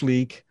roof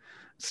leak.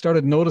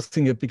 Started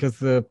noticing it because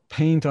the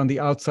paint on the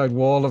outside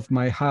wall of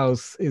my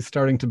house is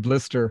starting to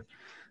blister.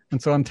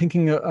 And so I'm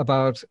thinking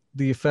about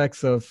the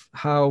effects of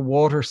how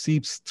water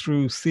seeps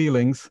through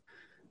ceilings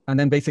and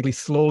then basically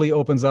slowly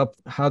opens up,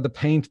 how the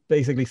paint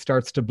basically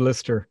starts to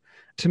blister.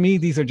 To me,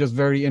 these are just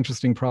very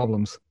interesting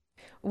problems.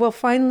 Well,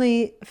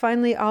 finally,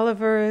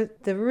 Oliver,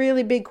 the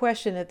really big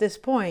question at this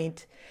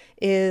point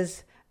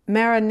is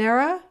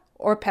marinara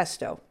or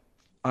pesto?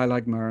 I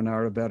like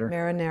marinara better.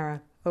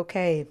 Marinara.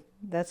 Okay,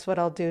 that's what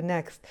I'll do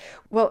next.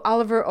 Well,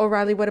 Oliver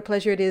O'Reilly, what a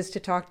pleasure it is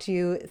to talk to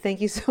you. Thank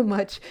you so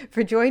much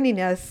for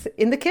joining us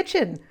in the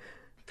kitchen.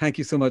 Thank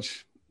you so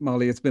much,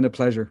 Molly. It's been a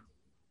pleasure.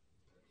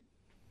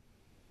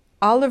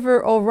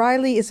 Oliver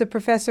O'Reilly is a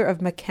professor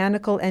of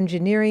mechanical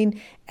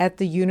engineering at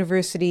the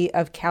University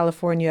of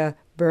California,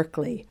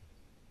 Berkeley.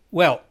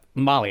 Well,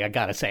 Molly, I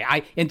gotta say,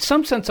 in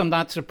some sense, I'm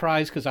not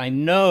surprised because I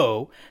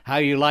know how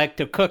you like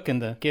to cook in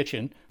the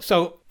kitchen.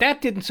 So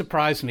that didn't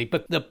surprise me.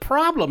 But the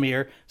problem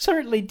here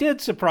certainly did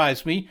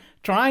surprise me,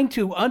 trying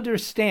to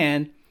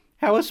understand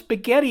how a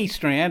spaghetti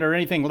strand or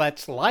anything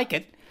that's like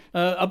it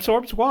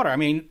absorbs water. I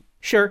mean,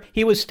 sure,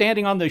 he was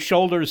standing on the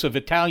shoulders of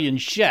Italian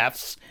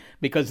chefs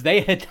because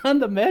they had done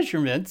the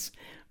measurements.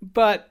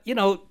 But,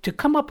 to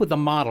come up with a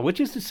model, which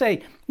is to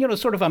say,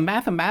 sort of a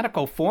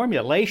mathematical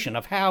formulation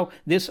of how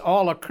this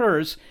all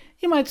occurs,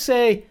 you might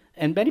say,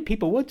 and many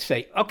people would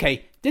say,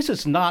 okay, this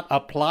is not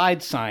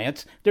applied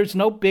science. There's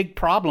no big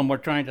problem we're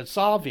trying to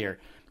solve here.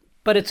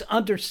 But it's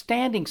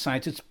understanding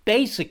science. It's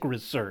basic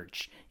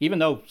research, even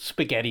though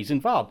spaghetti's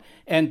involved.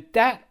 And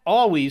that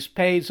always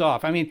pays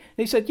off. I mean,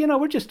 they said,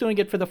 we're just doing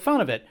it for the fun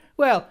of it.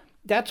 Well,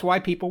 that's why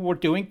people were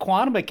doing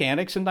quantum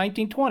mechanics in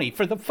 1920,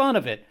 for the fun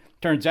of it.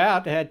 Turns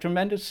out it had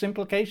tremendous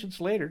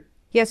implications later.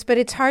 Yes, but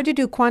it's hard to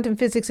do quantum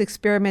physics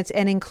experiments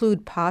and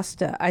include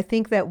pasta. I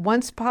think that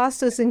once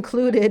pasta's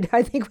included,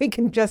 I think we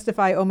can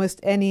justify almost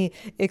any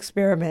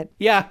experiment.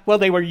 Yeah, well,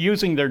 they were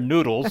using their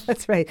noodles.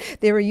 That's right.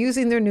 They were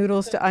using their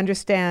noodles to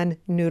understand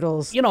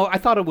noodles. I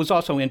thought it was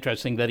also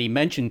interesting that he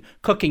mentioned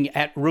cooking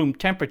at room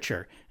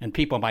temperature. And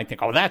people might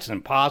think, oh, that's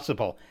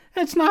impossible.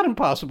 It's not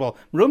impossible.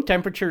 Room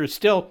temperature is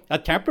still a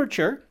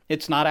temperature.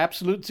 It's not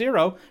absolute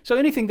zero. So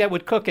anything that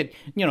would cook at,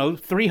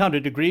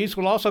 300 degrees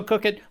will also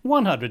cook at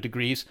 100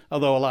 degrees,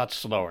 although a lot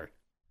slower.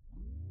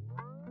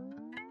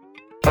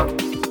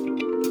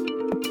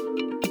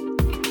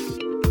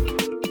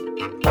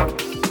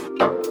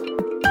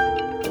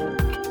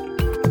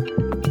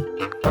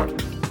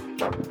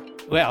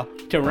 Well,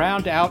 to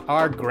round out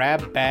our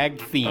grab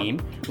bag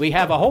theme, we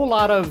have a whole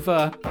lot of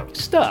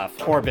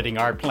stuff orbiting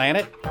our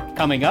planet.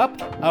 Coming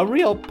up, a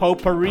real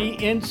potpourri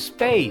in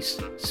space.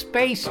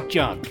 Space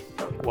junk.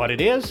 What it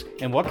is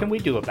and what can we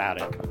do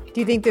about it?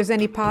 Do you think there's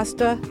any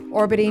pasta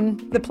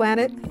orbiting the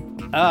planet?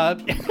 I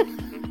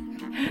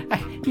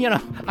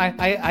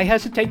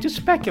hesitate to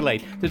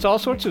speculate. There's all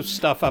sorts of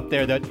stuff up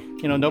there that,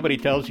 nobody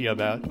tells you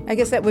about. I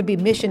guess that would be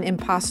Mission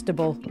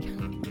Impossible.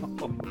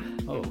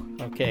 Oh,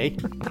 okay.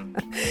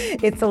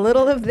 It's a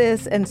little of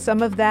this and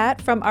some of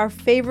that from our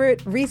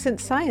favorite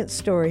recent science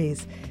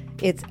stories.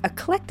 It's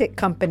Eclectic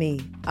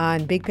Company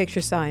on Big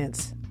Picture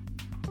Science.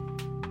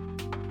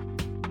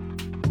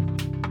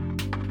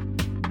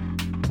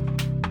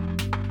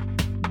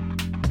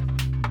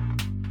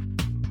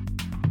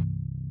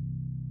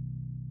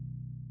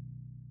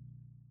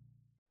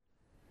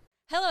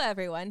 Hello,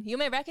 everyone. You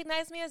may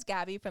recognize me as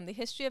Gabby from the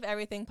History of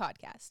Everything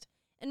podcast.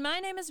 And my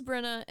name is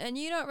Brenna, and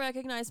you don't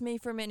recognize me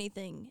from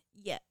anything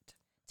yet.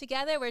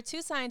 Together, we're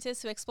two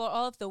scientists who explore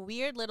all of the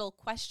weird little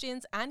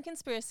questions and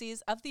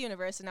conspiracies of the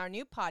universe in our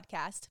new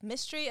podcast,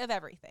 Mystery of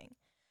Everything.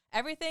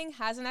 Everything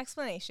has an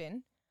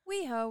explanation.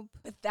 We hope.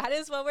 But that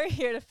is what we're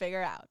here to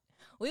figure out.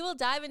 We will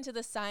dive into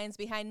the science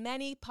behind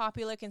many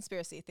popular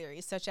conspiracy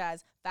theories, such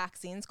as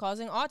vaccines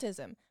causing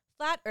autism,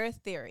 flat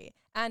Earth theory,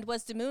 and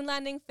was the moon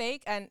landing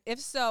fake? And if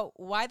so,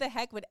 why the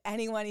heck would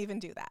anyone even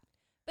do that?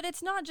 But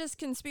it's not just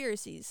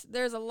conspiracies.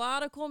 There's a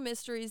lot of cool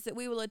mysteries that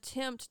we will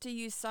attempt to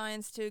use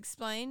science to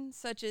explain,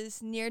 such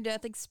as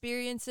near-death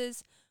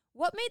experiences,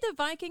 what made the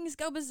Vikings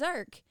go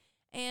berserk,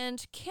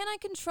 and can I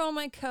control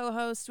my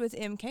co-host with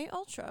MK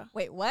Ultra?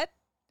 Wait, what?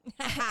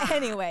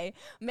 Anyway,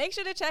 make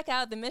sure to check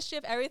out the Mystery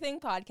of Everything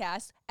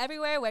podcast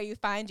everywhere where you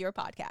find your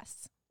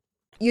podcasts.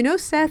 You know,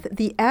 Seth,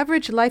 the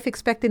average life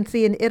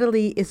expectancy in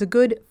Italy is a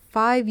good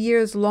 5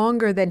 years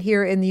longer than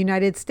here in the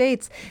United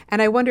States.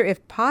 And I wonder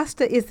if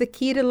pasta is the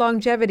key to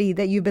longevity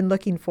that you've been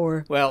looking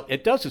for. Well,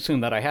 it does assume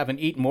that I haven't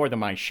eaten more than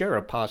my share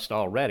of pasta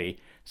already.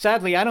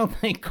 Sadly, I don't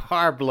think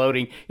carb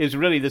loading is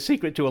really the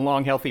secret to a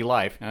long, healthy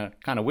life. I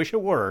kind of wish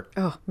it were.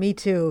 Oh, me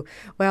too.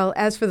 Well,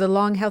 as for the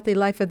long, healthy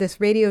life of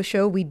this radio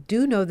show, we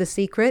do know the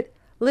secret: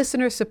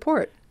 listener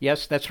support.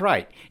 Yes, that's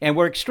right. And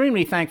we're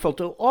extremely thankful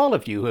to all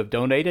of you who have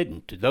donated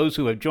and to those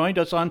who have joined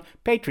us on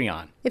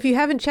Patreon. If you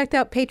haven't checked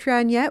out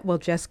Patreon yet, well,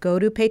 just go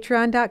to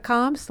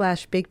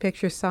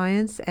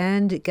patreon.com/bigpicturescience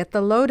and get the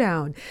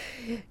lowdown.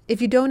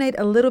 If you donate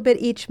a little bit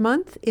each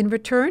month, in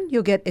return,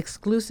 you'll get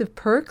exclusive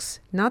perks,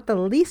 not the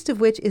least of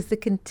which is the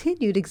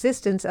continued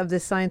existence of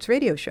this science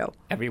radio show.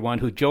 Everyone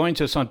who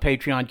joins us on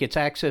Patreon gets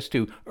access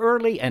to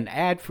early and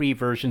ad-free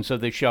versions of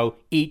the show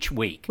each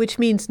week. Which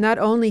means not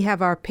only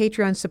have our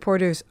Patreon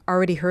supporters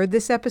already heard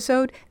this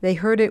episode, they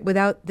heard it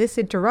without this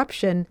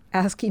interruption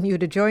asking you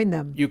to join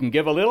them. You can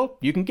give a little,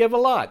 you can give a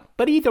lot.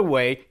 But either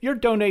way, your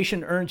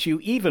donation earns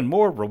you even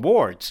more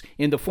rewards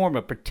in the form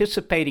of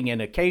participating in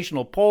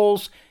occasional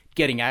polls,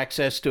 getting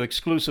access to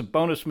exclusive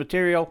bonus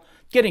material,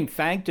 getting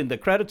thanked in the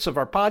credits of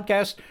our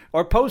podcast,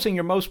 or posing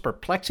your most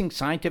perplexing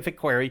scientific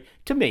query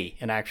to me,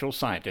 an actual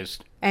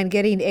scientist. And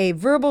getting a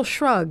verbal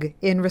shrug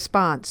in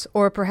response,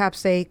 or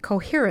perhaps a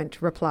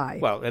coherent reply.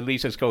 Well, at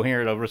least as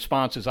coherent a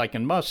response as I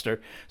can muster.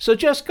 So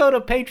just go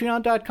to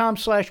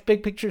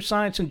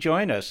patreon.com/bigpicturescience and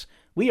join us.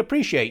 We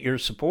appreciate your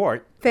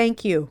support.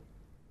 Thank you.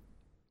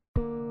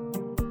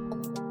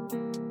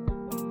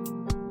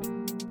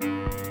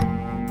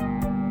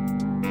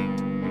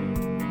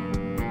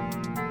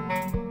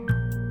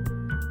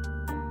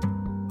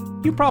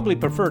 You probably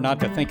prefer not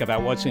to think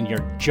about what's in your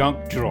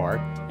junk drawer,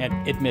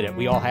 and admit it,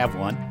 we all have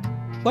one.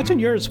 What's in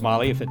yours,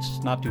 Molly, if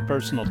it's not too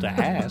personal to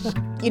ask?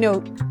 You know,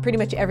 pretty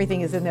much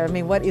everything is in there. I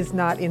mean, what is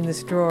not in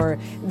this drawer?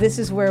 This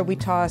is where we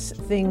toss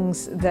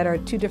things that are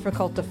too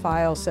difficult to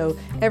file. So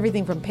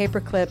everything from paper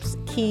clips,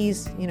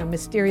 keys,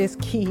 mysterious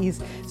keys,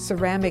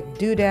 ceramic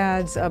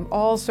doodads,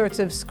 all sorts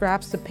of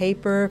scraps of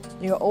paper,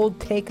 old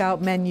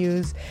takeout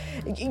menus.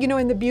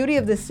 And the beauty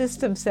of the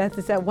system, Seth,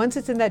 is that once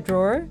it's in that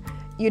drawer,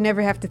 you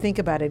never have to think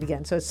about it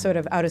again. So it's sort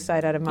of out of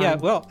sight, out of mind. Yeah,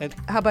 well...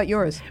 How about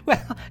yours?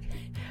 Well,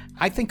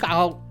 I think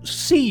I'll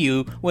see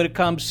you when it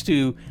comes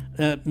to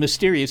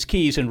mysterious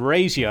keys and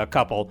raise you a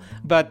couple.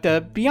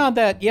 But beyond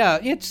that, yeah,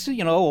 it's,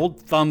 old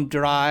thumb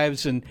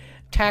drives and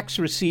tax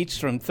receipts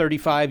from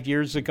 35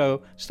 years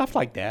ago, stuff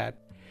like that.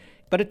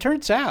 But it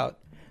turns out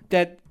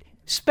that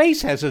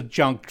space has a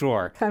junk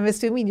drawer. I'm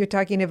assuming you're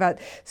talking about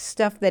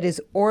stuff that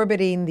is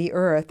orbiting the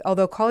Earth,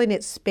 although calling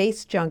it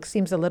space junk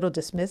seems a little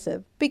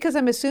dismissive. Because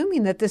I'm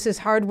assuming that this is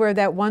hardware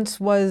that once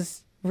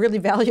was really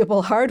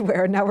valuable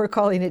hardware, and now we're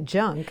calling it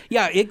junk.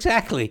 Yeah,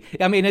 exactly.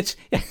 I mean, it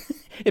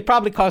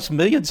probably cost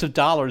millions of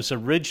dollars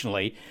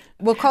originally.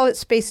 We'll call it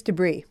space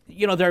debris.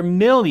 There are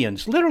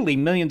millions, literally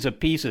millions of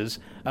pieces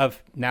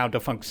of now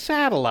defunct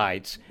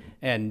satellites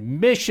and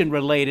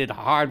mission-related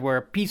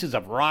hardware, pieces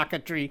of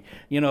rocketry,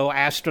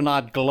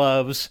 astronaut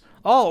gloves,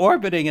 all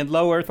orbiting in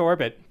low Earth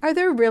orbit. Are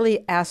there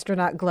really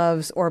astronaut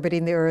gloves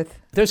orbiting the Earth?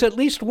 There's at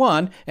least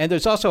one, and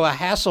there's also a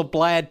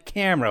Hasselblad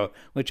camera,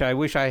 which I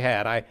wish I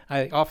had.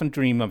 I often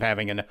dream of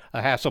having a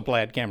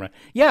Hasselblad camera.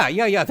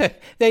 Yeah.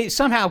 They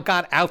somehow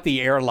got out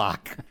the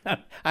airlock.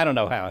 I don't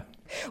know how.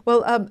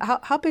 Well,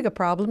 how big a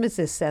problem is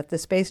this, Seth, the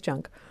space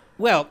junk?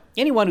 Well,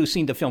 anyone who's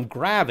seen the film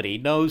Gravity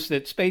knows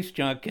that space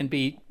junk can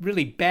be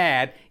really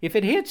bad if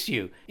it hits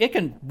you. It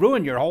can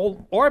ruin your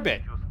whole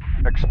orbit.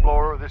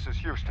 Explorer, this is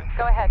Houston.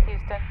 Go ahead,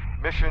 Houston.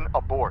 Mission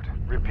abort.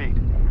 Repeat.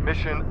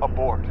 Mission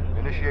abort.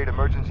 Initiate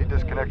emergency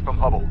disconnect from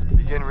Hubble.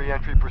 Begin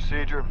re-entry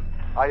procedure.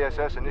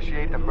 ISS,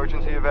 initiate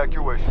emergency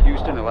evacuation.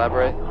 Houston,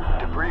 elaborate.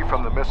 Debris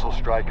from the missile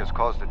strike has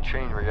caused a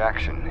chain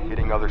reaction,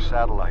 hitting other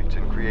satellites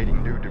and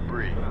creating new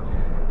debris.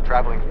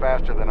 Traveling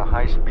faster than a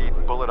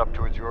high-speed bullet up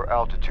towards your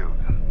altitude.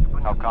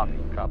 Now copy.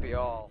 Copy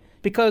all.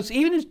 Because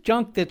even as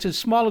junk that's as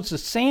small as a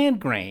sand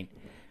grain,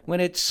 when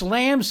it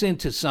slams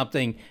into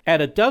something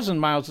at a dozen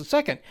miles a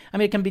second,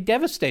 it can be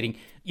devastating.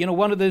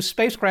 One of those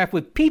spacecraft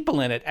with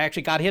people in it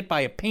actually got hit by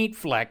a paint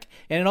fleck,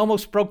 and it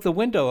almost broke the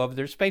window of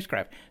their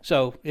spacecraft.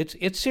 So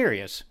it's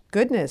serious.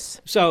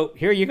 Goodness. So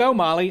here you go,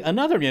 Molly,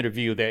 another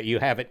interview that you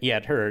haven't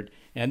yet heard.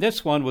 And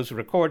this one was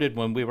recorded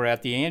when we were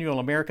at the annual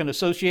American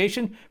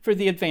Association for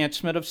the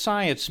Advancement of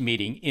Science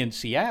meeting in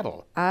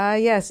Seattle.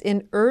 Yes,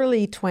 in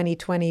early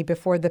 2020,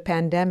 before the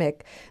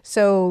pandemic.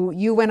 So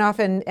you went off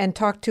and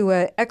talked to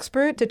an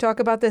expert to talk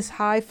about this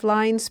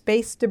high-flying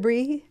space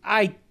debris?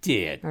 I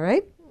did. All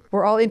right.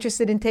 We're all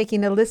interested in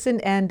taking a listen,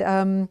 and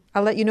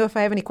I'll let you know if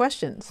I have any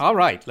questions. All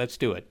right, let's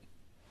do it.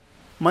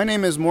 My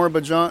name is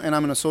Moriba Jah, and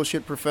I'm an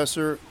associate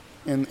professor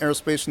in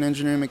aerospace and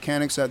engineering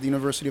mechanics at the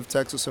University of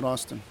Texas at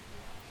Austin.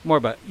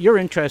 Moriba, you're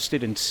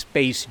interested in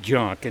space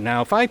junk. And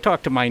now, if I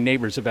talk to my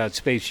neighbors about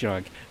space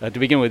junk, to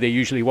begin with, they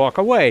usually walk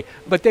away.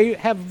 But they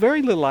have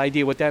very little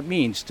idea what that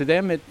means. To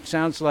them, it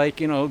sounds like,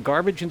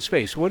 garbage in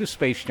space. What is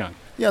space junk?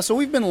 Yeah, so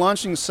we've been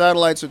launching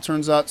satellites, it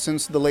turns out,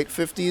 since the late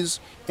 50s.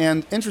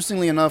 And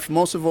interestingly enough,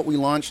 most of what we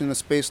launch into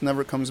space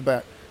never comes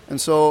back. And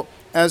so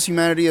as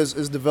humanity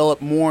has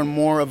developed more and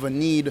more of a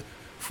need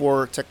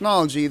for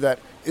technology that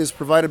is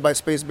provided by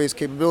space-based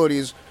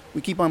capabilities, we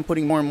keep on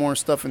putting more and more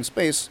stuff in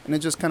space, and it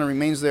just kind of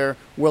remains there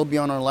well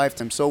beyond our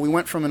lifetime. So we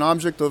went from an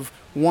object of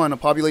one, a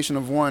population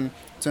of one,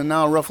 to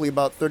now roughly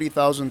about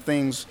 30,000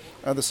 things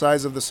the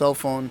size of the cell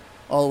phone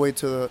all the way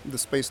to the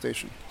space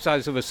station.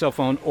 Size of a cell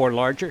phone or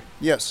larger?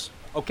 Yes.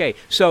 Okay,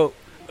 so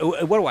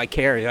what do I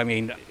care?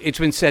 It's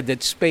been said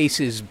that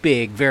space is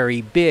big,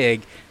 very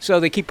big,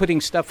 so they keep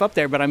putting stuff up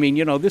there. But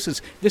this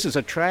is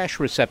a trash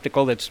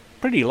receptacle that's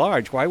pretty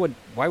large. Why would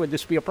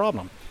this be a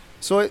problem?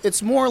 So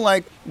it's more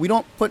like we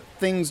don't put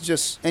things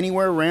just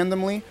anywhere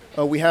randomly.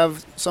 We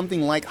have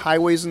something like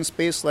highways in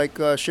space, like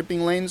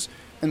shipping lanes.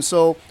 And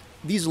so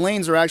these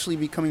lanes are actually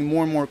becoming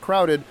more and more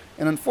crowded.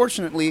 And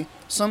unfortunately,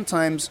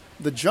 sometimes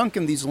the junk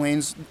in these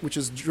lanes, which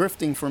is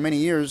drifting for many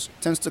years,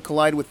 tends to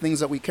collide with things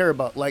that we care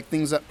about, like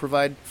things that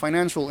provide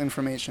financial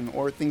information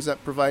or things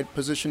that provide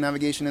position,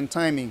 navigation, and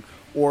timing,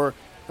 or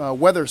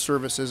weather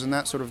services and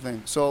that sort of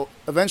thing. So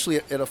eventually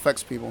it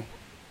affects people.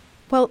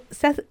 Well,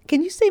 Seth,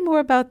 can you say more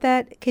about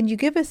that? Can you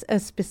give us a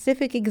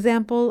specific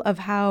example of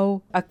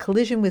how a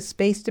collision with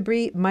space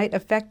debris might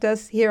affect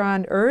us here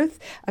on Earth?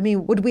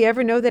 Would we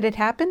ever know that it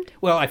happened?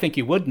 Well, I think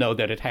you would know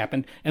that it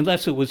happened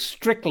unless it was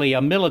strictly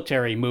a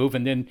military move,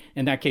 and then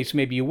in that case,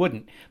 maybe you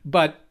wouldn't.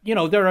 But,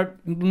 there are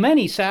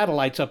many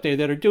satellites up there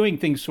that are doing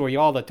things for you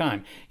all the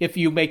time. If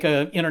you make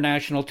an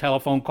international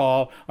telephone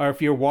call, or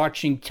if you're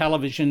watching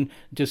television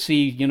to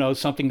see,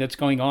 something that's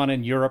going on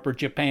in Europe or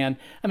Japan,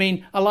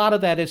 a lot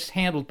of that is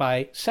handled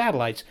by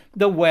satellites.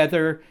 The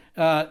weather,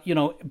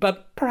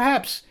 but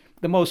perhaps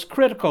the most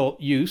critical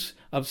use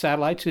of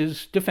satellites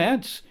is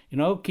defense,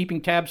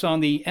 keeping tabs on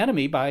the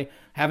enemy by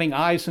having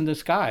eyes in the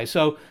sky.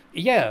 So,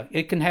 yeah,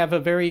 it can have a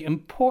very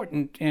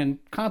important and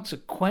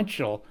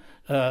consequential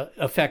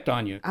effect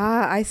on you.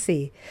 I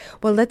see.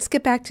 Well, let's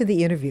get back to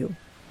the interview.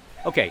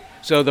 Okay,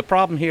 so the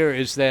problem here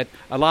is that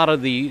a lot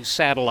of the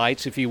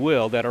satellites, if you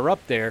will, that are up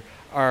there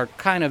are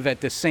kind of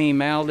at the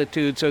same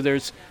altitude, so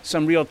there's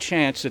some real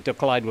chance that they'll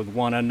collide with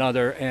one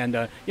another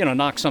and,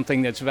 knock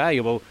something that's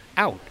valuable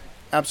out.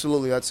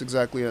 Absolutely, that's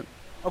exactly it.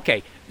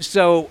 Okay,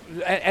 so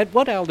at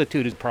what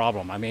altitude is the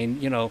problem?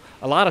 A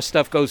lot of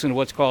stuff goes into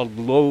what's called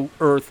low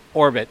Earth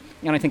orbit,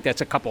 and I think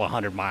that's a couple of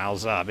 100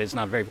 miles up. It's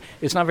not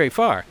very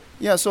far.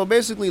 Yeah, so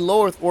basically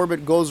low Earth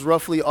orbit goes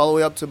roughly all the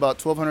way up to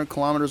about 1,200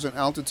 kilometers in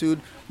altitude,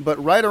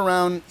 but right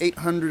around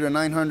 800 and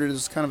 900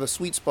 is kind of a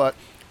sweet spot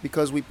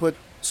because we put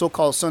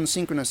so-called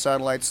sun-synchronous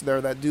satellites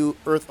there that do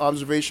Earth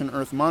observation,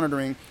 Earth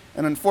monitoring,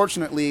 and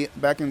unfortunately,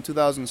 back in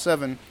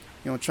 2007,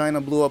 China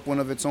blew up one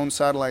of its own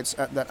satellites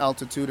at that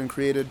altitude and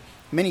created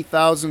many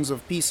thousands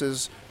of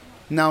pieces,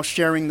 now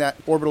sharing that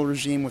orbital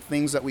regime with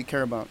things that we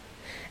care about.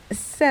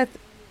 Seth,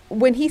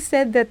 when he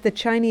said that the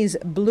Chinese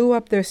blew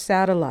up their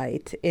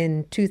satellite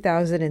in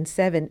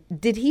 2007,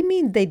 did he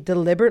mean they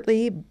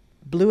deliberately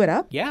blew it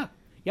up? Yeah,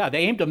 they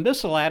aimed a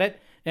missile at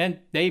it, and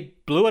they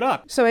blew it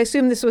up. So I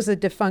assume this was a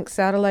defunct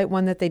satellite,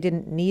 one that they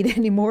didn't need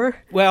anymore?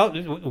 Well,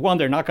 one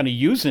they're not going to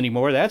use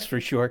anymore, that's for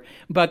sure.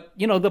 But,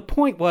 the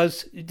point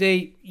was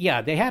they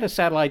had a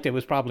satellite that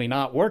was probably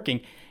not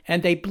working,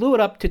 and they blew it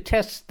up to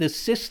test the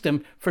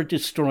system for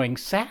destroying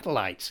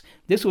satellites.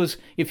 This was,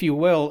 if you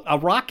will, a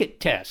rocket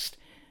test.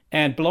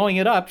 And blowing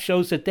it up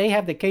shows that they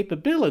have the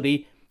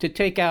capability to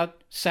take out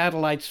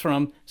satellites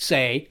from,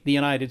 say, the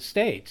United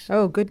States.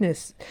 Oh,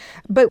 goodness.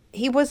 But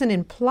he wasn't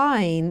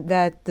implying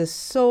that the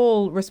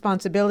sole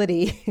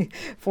responsibility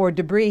for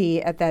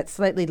debris at that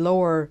slightly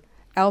lower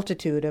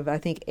altitude of, I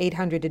think,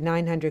 800 to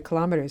 900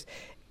 kilometers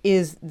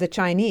is the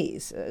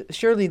Chinese.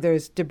 Surely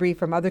there's debris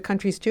from other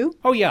countries too?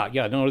 Oh, yeah.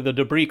 No, the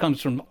debris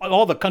comes from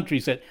all the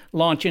countries that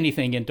launch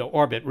anything into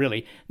orbit,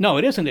 really. No,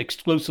 it isn't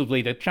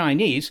exclusively the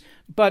Chinese,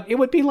 but it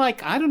would be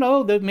like, I don't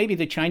know, maybe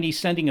the Chinese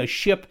sending a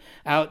ship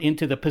out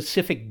into the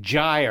Pacific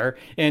Gyre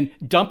and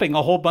dumping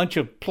a whole bunch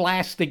of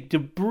plastic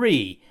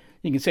debris.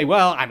 You can say,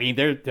 well, I mean,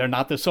 they're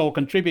not the sole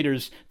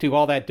contributors to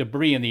all that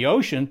debris in the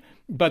ocean,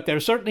 but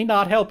they're certainly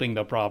not helping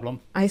the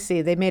problem. I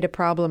see. They made a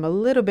problem a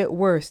little bit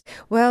worse.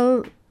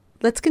 Well,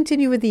 let's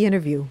continue with the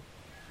interview.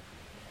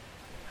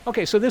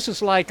 Okay, so this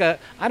is like,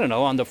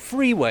 on the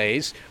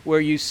freeways where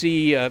you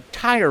see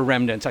tire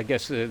remnants. I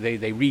guess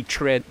they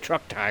retread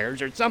truck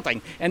tires or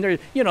something. And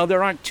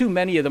there aren't too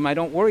many of them. I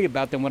don't worry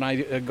about them when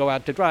I go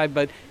out to drive.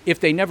 But if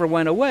they never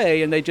went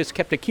away and they just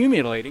kept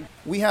accumulating.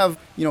 We have,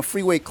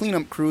 freeway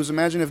cleanup crews.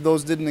 Imagine if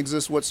those didn't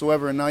exist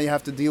whatsoever, and now you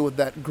have to deal with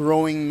that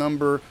growing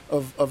number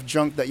of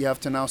junk that you have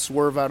to now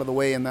swerve out of the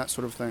way and that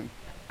sort of thing.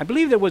 I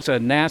believe there was a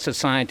NASA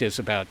scientist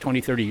about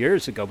 20, 30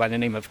 years ago by the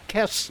name of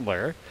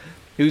Kessler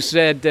who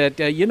said that,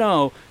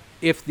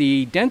 if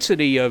the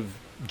density of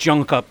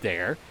junk up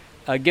there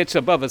gets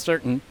above a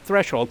certain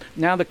threshold,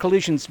 now the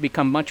collisions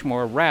become much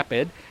more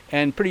rapid,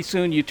 and pretty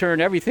soon you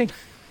turn everything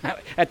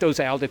at those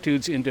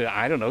altitudes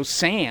into,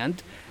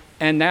 sand,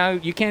 and now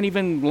you can't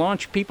even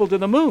launch people to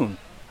the moon.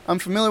 I'm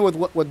familiar with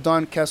what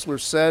Don Kessler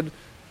said.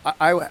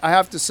 I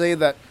have to say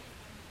that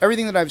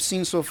everything that I've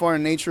seen so far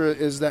in nature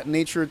is that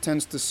nature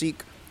tends to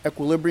seek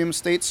equilibrium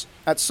states.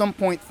 At some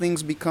point,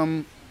 things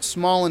become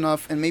small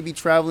enough and maybe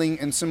traveling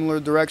in similar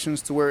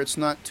directions to where it's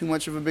not too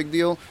much of a big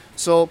deal.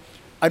 So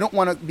I don't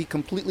want to be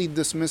completely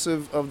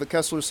dismissive of the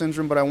Kessler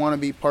syndrome, but I want to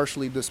be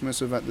partially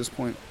dismissive at this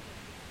point.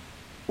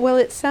 Well,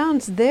 it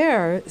sounds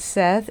there,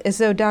 Seth, as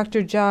though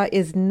Dr. Jah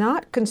is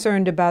not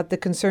concerned about the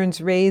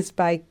concerns raised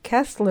by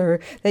Kessler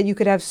that you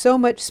could have so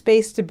much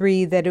space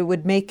debris that it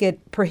would make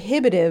it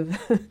prohibitive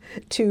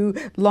to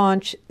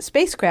launch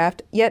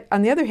spacecraft. Yet,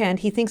 on the other hand,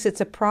 he thinks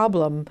it's a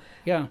problem.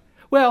 Yeah.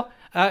 Well,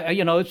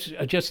 it's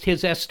just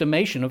his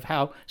estimation of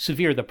how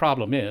severe the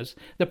problem is.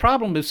 The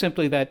problem is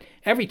simply that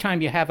every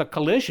time you have a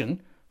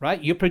collision, right,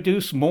 you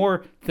produce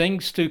more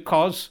things to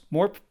cause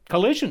more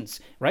collisions,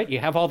 right? You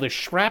have all the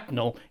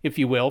shrapnel, if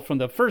you will, from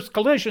the first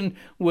collision,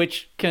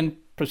 which can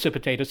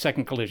precipitate a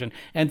second collision.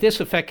 And this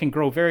effect can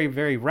grow very,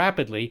 very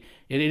rapidly.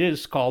 It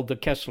is called the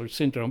Kessler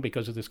syndrome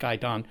because of this guy,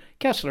 Don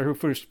Kessler, who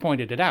first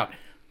pointed it out.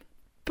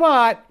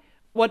 But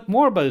what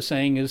Moriba is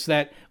saying is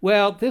that,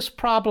 well, this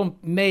problem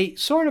may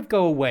sort of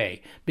go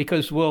away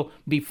because we'll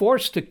be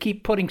forced to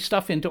keep putting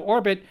stuff into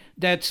orbit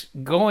that's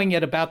going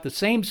at about the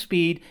same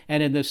speed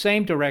and in the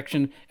same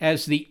direction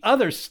as the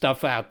other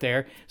stuff out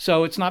there,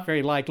 so it's not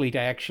very likely to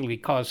actually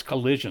cause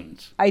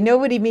collisions. I know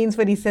what he means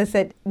when he says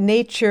that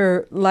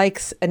nature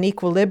likes an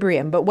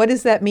equilibrium, but what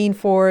does that mean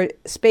for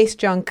space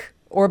junk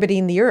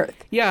orbiting the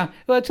Earth? Yeah,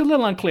 well, it's a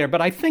little unclear,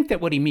 but I think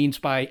that what he means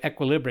by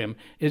equilibrium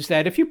is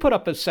that if you put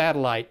up a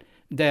satellite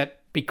that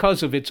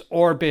because of its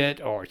orbit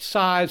or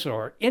size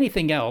or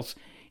anything else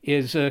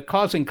is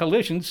causing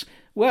collisions,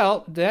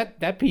 well,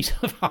 that piece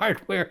of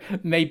hardware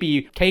may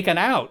be taken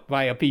out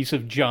by a piece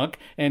of junk,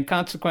 and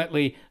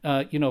consequently,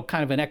 kind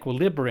of an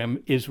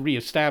equilibrium is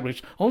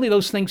reestablished. Only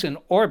those things in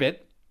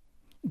orbit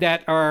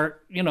that are,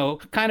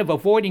 kind of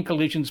avoiding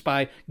collisions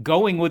by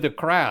going with the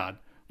crowd,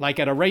 like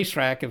at a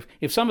racetrack,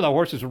 if some of the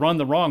horses run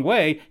the wrong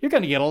way, you're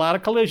going to get a lot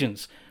of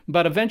collisions.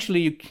 But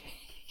eventually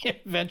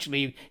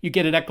you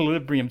get an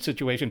equilibrium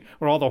situation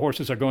where all the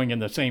horses are going in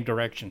the same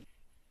direction.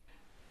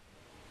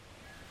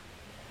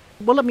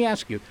 Well, let me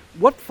ask you,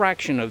 what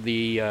fraction of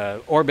the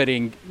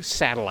orbiting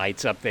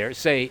satellites up there,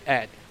 say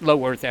at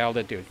low Earth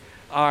altitude,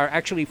 are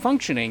actually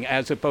functioning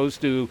as opposed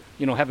to,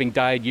 having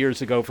died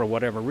years ago for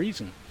whatever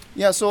reason?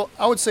 Yeah, so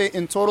I would say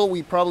in total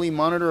we probably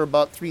monitor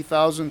about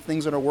 3,000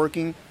 things that are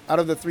working. Out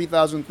of the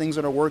 3,000 things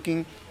that are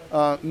working,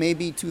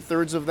 maybe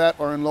 2/3 of that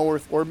are in low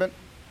Earth orbit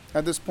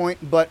at this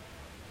point. But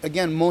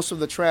again, most of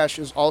the trash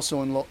is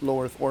also in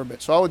low Earth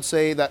orbit. So I would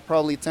say that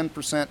probably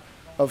 10%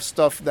 of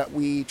stuff that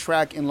we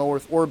track in low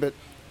Earth orbit,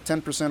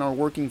 10% are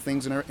working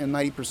things and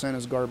 90%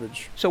 is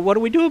garbage. So what do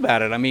we do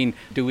about it? I mean,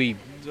 do we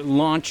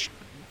launch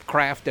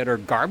craft that are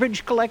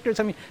garbage collectors?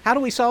 I mean, how do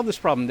we solve this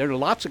problem? There are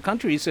lots of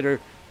countries that are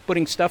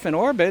putting stuff in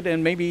orbit,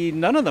 and maybe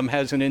none of them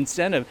has an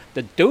incentive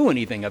to do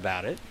anything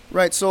about it.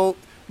 Right. So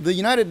the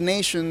United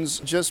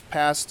Nations just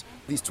passed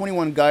these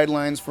 21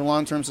 guidelines for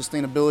long-term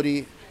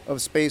sustainability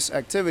of space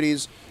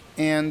activities,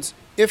 and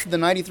if the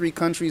 93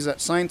 countries that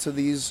signed to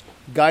these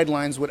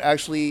guidelines would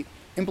actually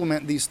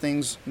implement these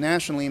things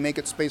nationally and make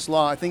it space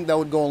law, I think that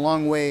would go a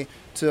long way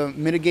to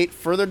mitigate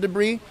further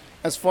debris.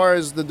 As far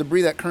as the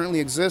debris that currently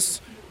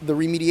exists, the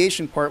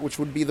remediation part, which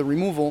would be the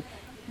removal,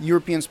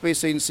 European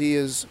Space Agency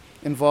is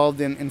involved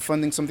in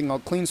funding something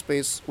called Clean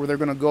Space, where they're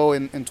going to go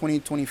in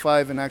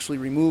 2025 and actually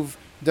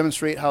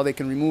demonstrate how they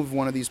can remove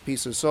one of these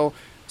pieces. So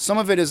some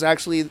of it is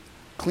actually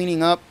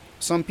cleaning up.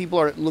 Some people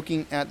are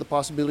looking at the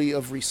possibility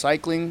of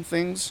recycling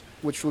things,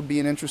 which would be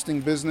an interesting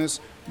business.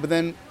 But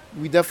then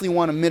we definitely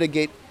want to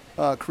mitigate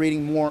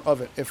creating more of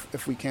it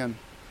if we can.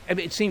 I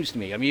mean, it seems to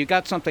me, you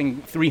got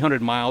something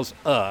 300 miles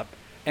up,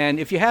 and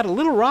if you had a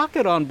little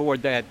rocket on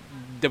board that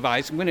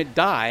device, when it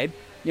died,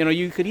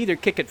 you could either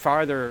kick it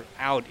farther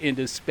out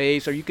into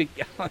space, or you could,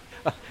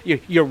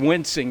 you're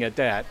wincing at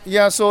that.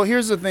 Yeah, so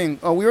here's the thing.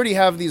 We already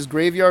have these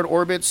graveyard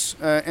orbits,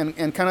 and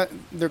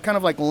they're kind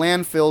of like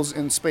landfills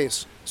in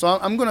space. So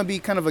I'm going to be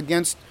kind of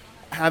against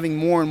having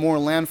more and more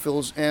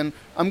landfills, and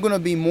I'm going to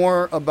be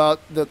more about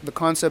the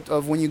concept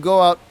of when you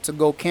go out to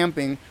go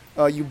camping,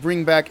 you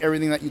bring back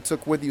everything that you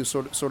took with you,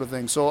 sort of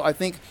thing. So I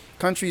think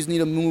countries need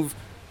to move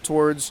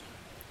towards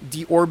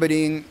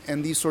deorbiting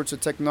and these sorts of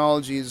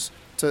technologies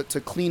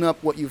to clean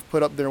up what you've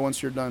put up there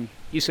once you're done.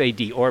 You say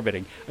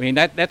deorbiting.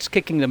 That's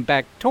kicking them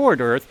back toward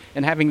Earth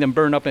and having them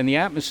burn up in the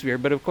atmosphere.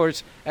 But of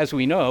course, as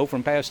we know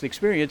from past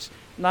experience,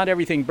 not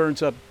everything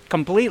burns up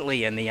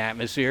completely in the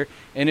atmosphere.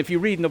 And if you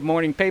read in the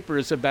morning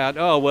papers about,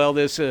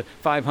 this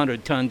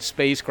 500-ton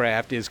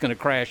spacecraft is going to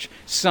crash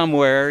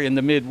somewhere in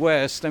the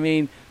Midwest,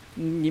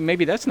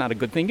 maybe that's not a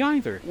good thing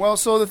either. Well,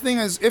 so the thing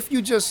is, if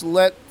you just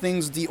let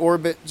things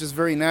deorbit just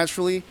very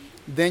naturally,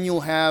 then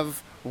you'll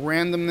have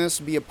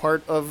randomness be a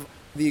part of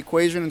the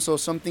equation, and so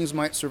some things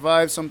might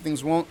survive, some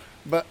things won't.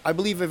 But I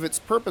believe if it's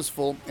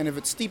purposeful and if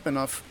it's steep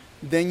enough,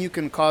 then you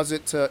can cause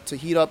it to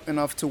heat up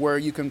enough to where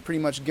you can pretty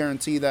much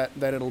guarantee that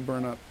it'll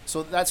burn up.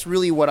 So that's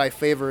really what I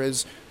favor,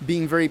 is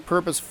being very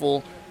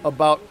purposeful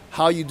about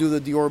how you do the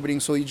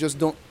deorbiting, so you just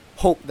don't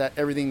hope that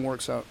everything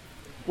works out.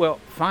 Well,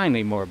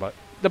 finally, Moriba,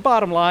 the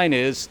bottom line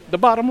is the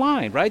bottom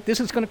line, right? This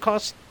is going to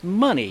cost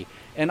money,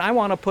 and I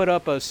want to put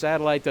up a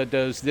satellite that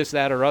does this,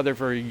 that, or other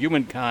for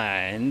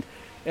humankind.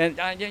 And,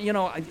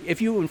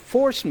 if you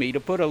force me to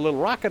put a little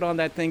rocket on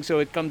that thing so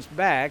it comes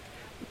back,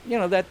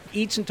 that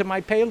eats into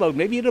my payload.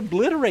 Maybe it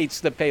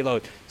obliterates the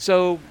payload.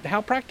 So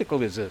how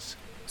practical is this?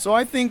 So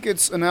I think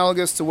it's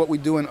analogous to what we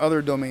do in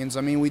other domains.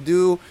 We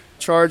do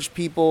charge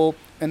people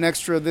an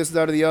extra this,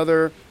 that, or the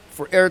other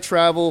for air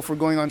travel, for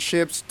going on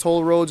ships,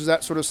 toll roads,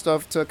 that sort of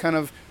stuff, to kind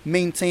of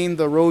maintain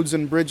the roads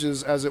and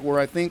bridges, as it were.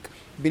 I think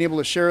being able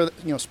to share,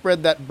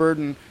 spread that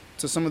burden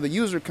to some of the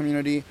user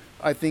community,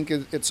 I think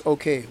it's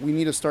okay. We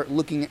need to start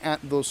looking at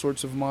those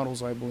sorts of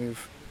models, I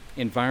believe.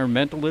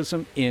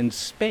 Environmentalism in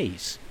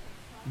space.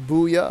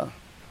 Booyah.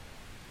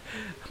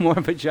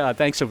 Moriba Jah,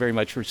 thanks so very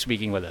much for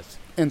speaking with us.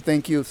 And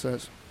thank you,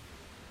 Sez.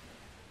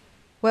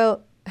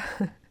 Well,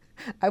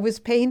 I was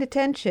paying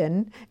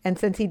attention, and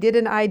since he did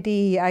an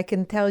ID, I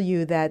can tell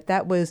you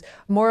that was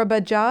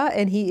Moriba Jah,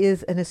 and he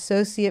is an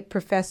associate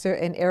professor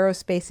in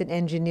aerospace and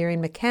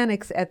engineering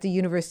mechanics at the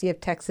University of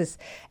Texas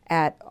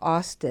at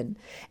Austin.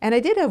 And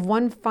I did have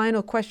one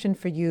final question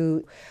for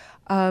you.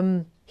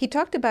 He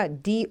talked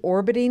about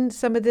deorbiting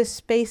some of this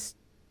space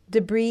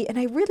debris, and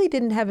I really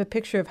didn't have a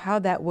picture of how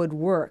that would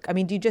work.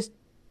 Do you just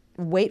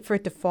wait for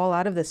it to fall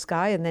out of the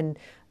sky, and then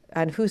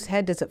on whose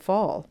head does it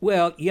fall?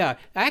 Well, yeah.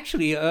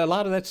 Actually, a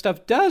lot of that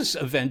stuff does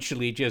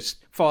eventually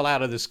just fall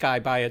out of the sky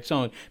by its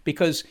own,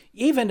 because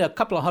even a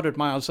couple of 100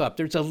 miles up,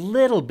 there's a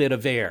little bit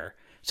of air.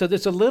 So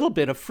there's a little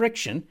bit of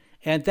friction,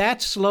 and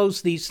that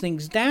slows these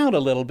things down a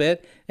little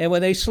bit. And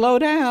when they slow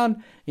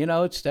down,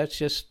 that's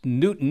just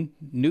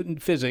Newton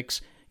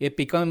physics. It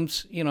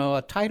becomes,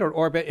 a tighter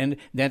orbit, and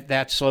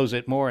that slows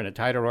it more in a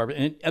tighter orbit.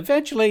 And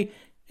eventually,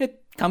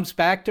 it comes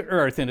back to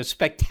Earth in a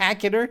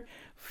spectacular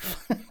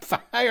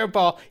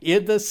fireball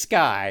in the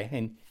sky,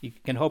 and you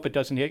can hope it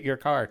doesn't hit your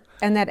car.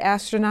 And that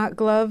astronaut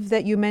glove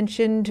that you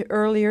mentioned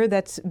earlier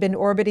that's been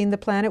orbiting the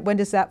planet, when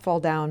does that fall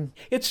down?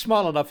 It's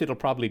small enough it'll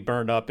probably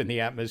burn up in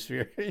the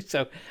atmosphere.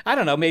 So I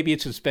don't know, maybe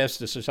it's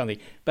asbestos or something.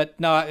 But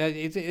no,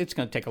 it's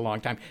going to take a long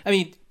time.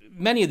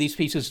 Many of these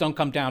pieces don't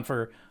come down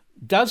for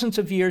dozens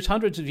of years,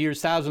 hundreds of years,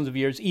 thousands of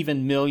years,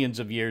 even millions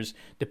of years,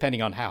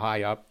 depending on how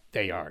high up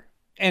they are.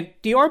 And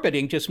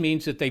deorbiting just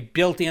means that they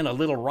built in a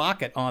little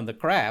rocket on the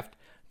craft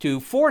to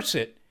force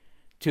it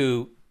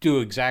to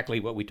do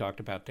exactly what we talked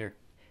about there.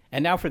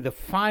 And now for the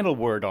final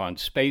word on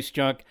space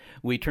junk,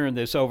 we turn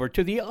this over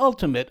to the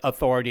ultimate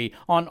authority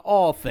on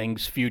all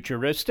things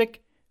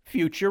futuristic,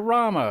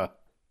 Futurama.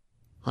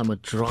 I'm a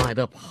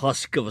dried-up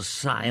husk of a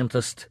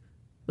scientist.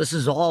 This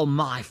is all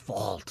my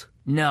fault.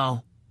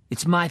 No,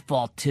 it's my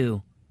fault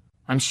too.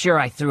 I'm sure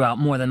I threw out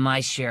more than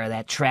my share of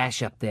that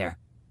trash up there.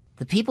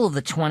 The people of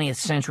the 20th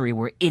century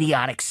were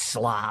idiotic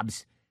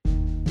slobs.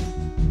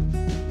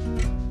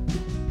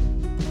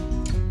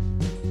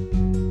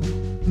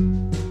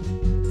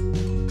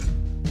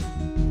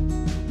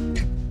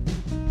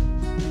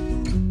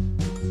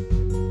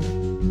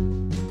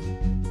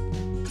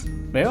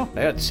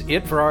 that's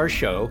it for our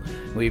show.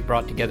 We've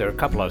brought together a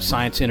couple of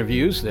science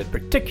interviews that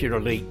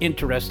particularly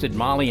interested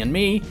Molly and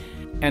me,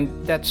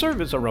 and that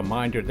serve as a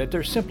reminder that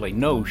there's simply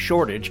no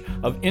shortage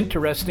of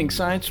interesting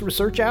science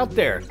research out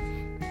there.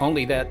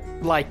 Only that,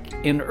 like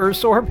in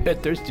Earth's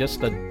orbit, there's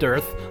just a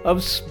dearth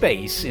of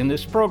space in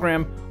this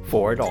program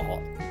for it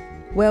all.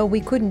 Well,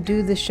 we couldn't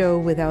do the show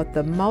without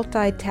the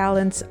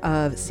multi-talents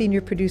of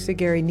senior producer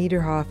Gary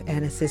Niederhoff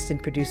and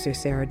assistant producer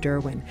Sarah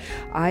Derwin.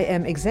 I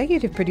am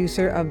executive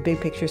producer of Big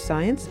Picture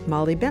Science,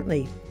 Molly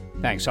Bentley.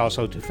 Thanks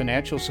also to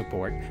financial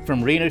support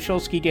from Rena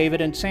Shulsky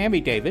David and Sammy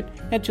David,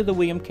 and to the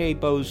William K.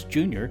 Bowes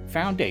Jr.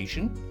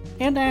 Foundation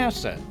and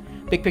NASA.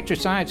 Big Picture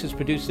Science is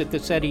produced at the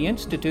SETI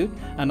Institute,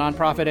 a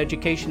nonprofit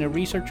education and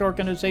research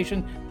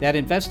organization that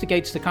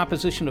investigates the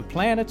composition of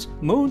planets,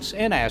 moons,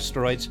 and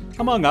asteroids,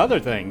 among other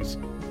things.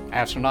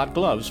 Astronaut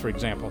gloves, for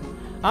example.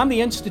 I'm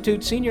the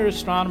Institute Senior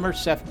Astronomer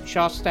Seth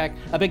Shostak.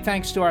 A big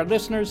thanks to our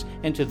listeners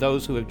and to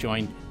those who have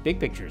joined Big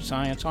Picture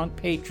Science on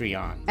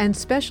Patreon. And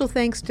special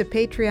thanks to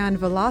Patreon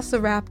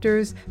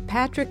Velociraptors,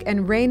 Patrick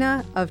and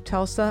Raina of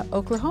Tulsa,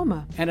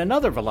 Oklahoma. And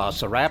another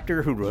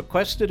Velociraptor who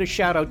requested a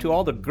shout out to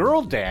all the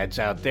girl dads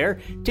out there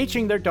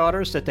teaching their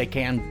daughters that they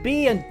can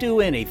be and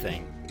do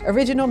anything.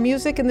 Original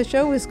music in the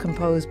show is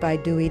composed by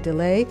Dewey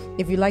DeLay.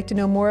 If you'd like to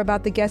know more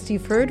about the guests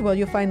you've heard, well,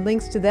 you'll find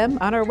links to them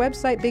on our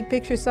website,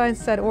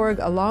 bigpicturescience.org,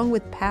 along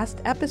with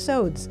past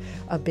episodes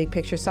of Big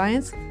Picture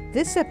Science.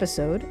 This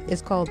episode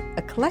is called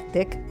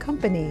Eclectic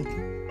Company.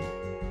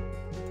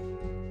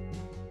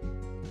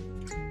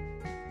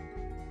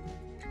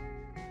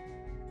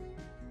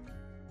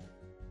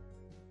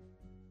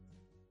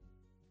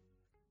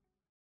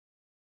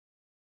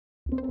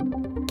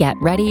 Get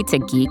ready to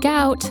geek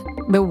out.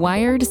 The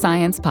Wired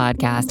Science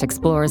Podcast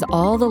explores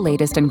all the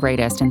latest and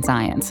greatest in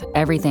science,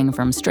 everything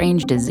from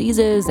strange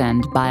diseases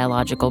and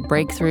biological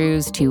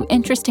breakthroughs to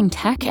interesting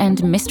tech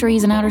and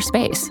mysteries in outer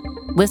space.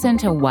 Listen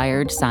to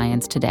Wired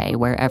Science today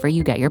wherever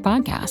you get your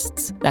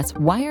podcasts. That's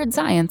Wired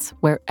Science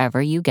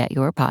wherever you get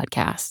your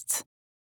podcasts.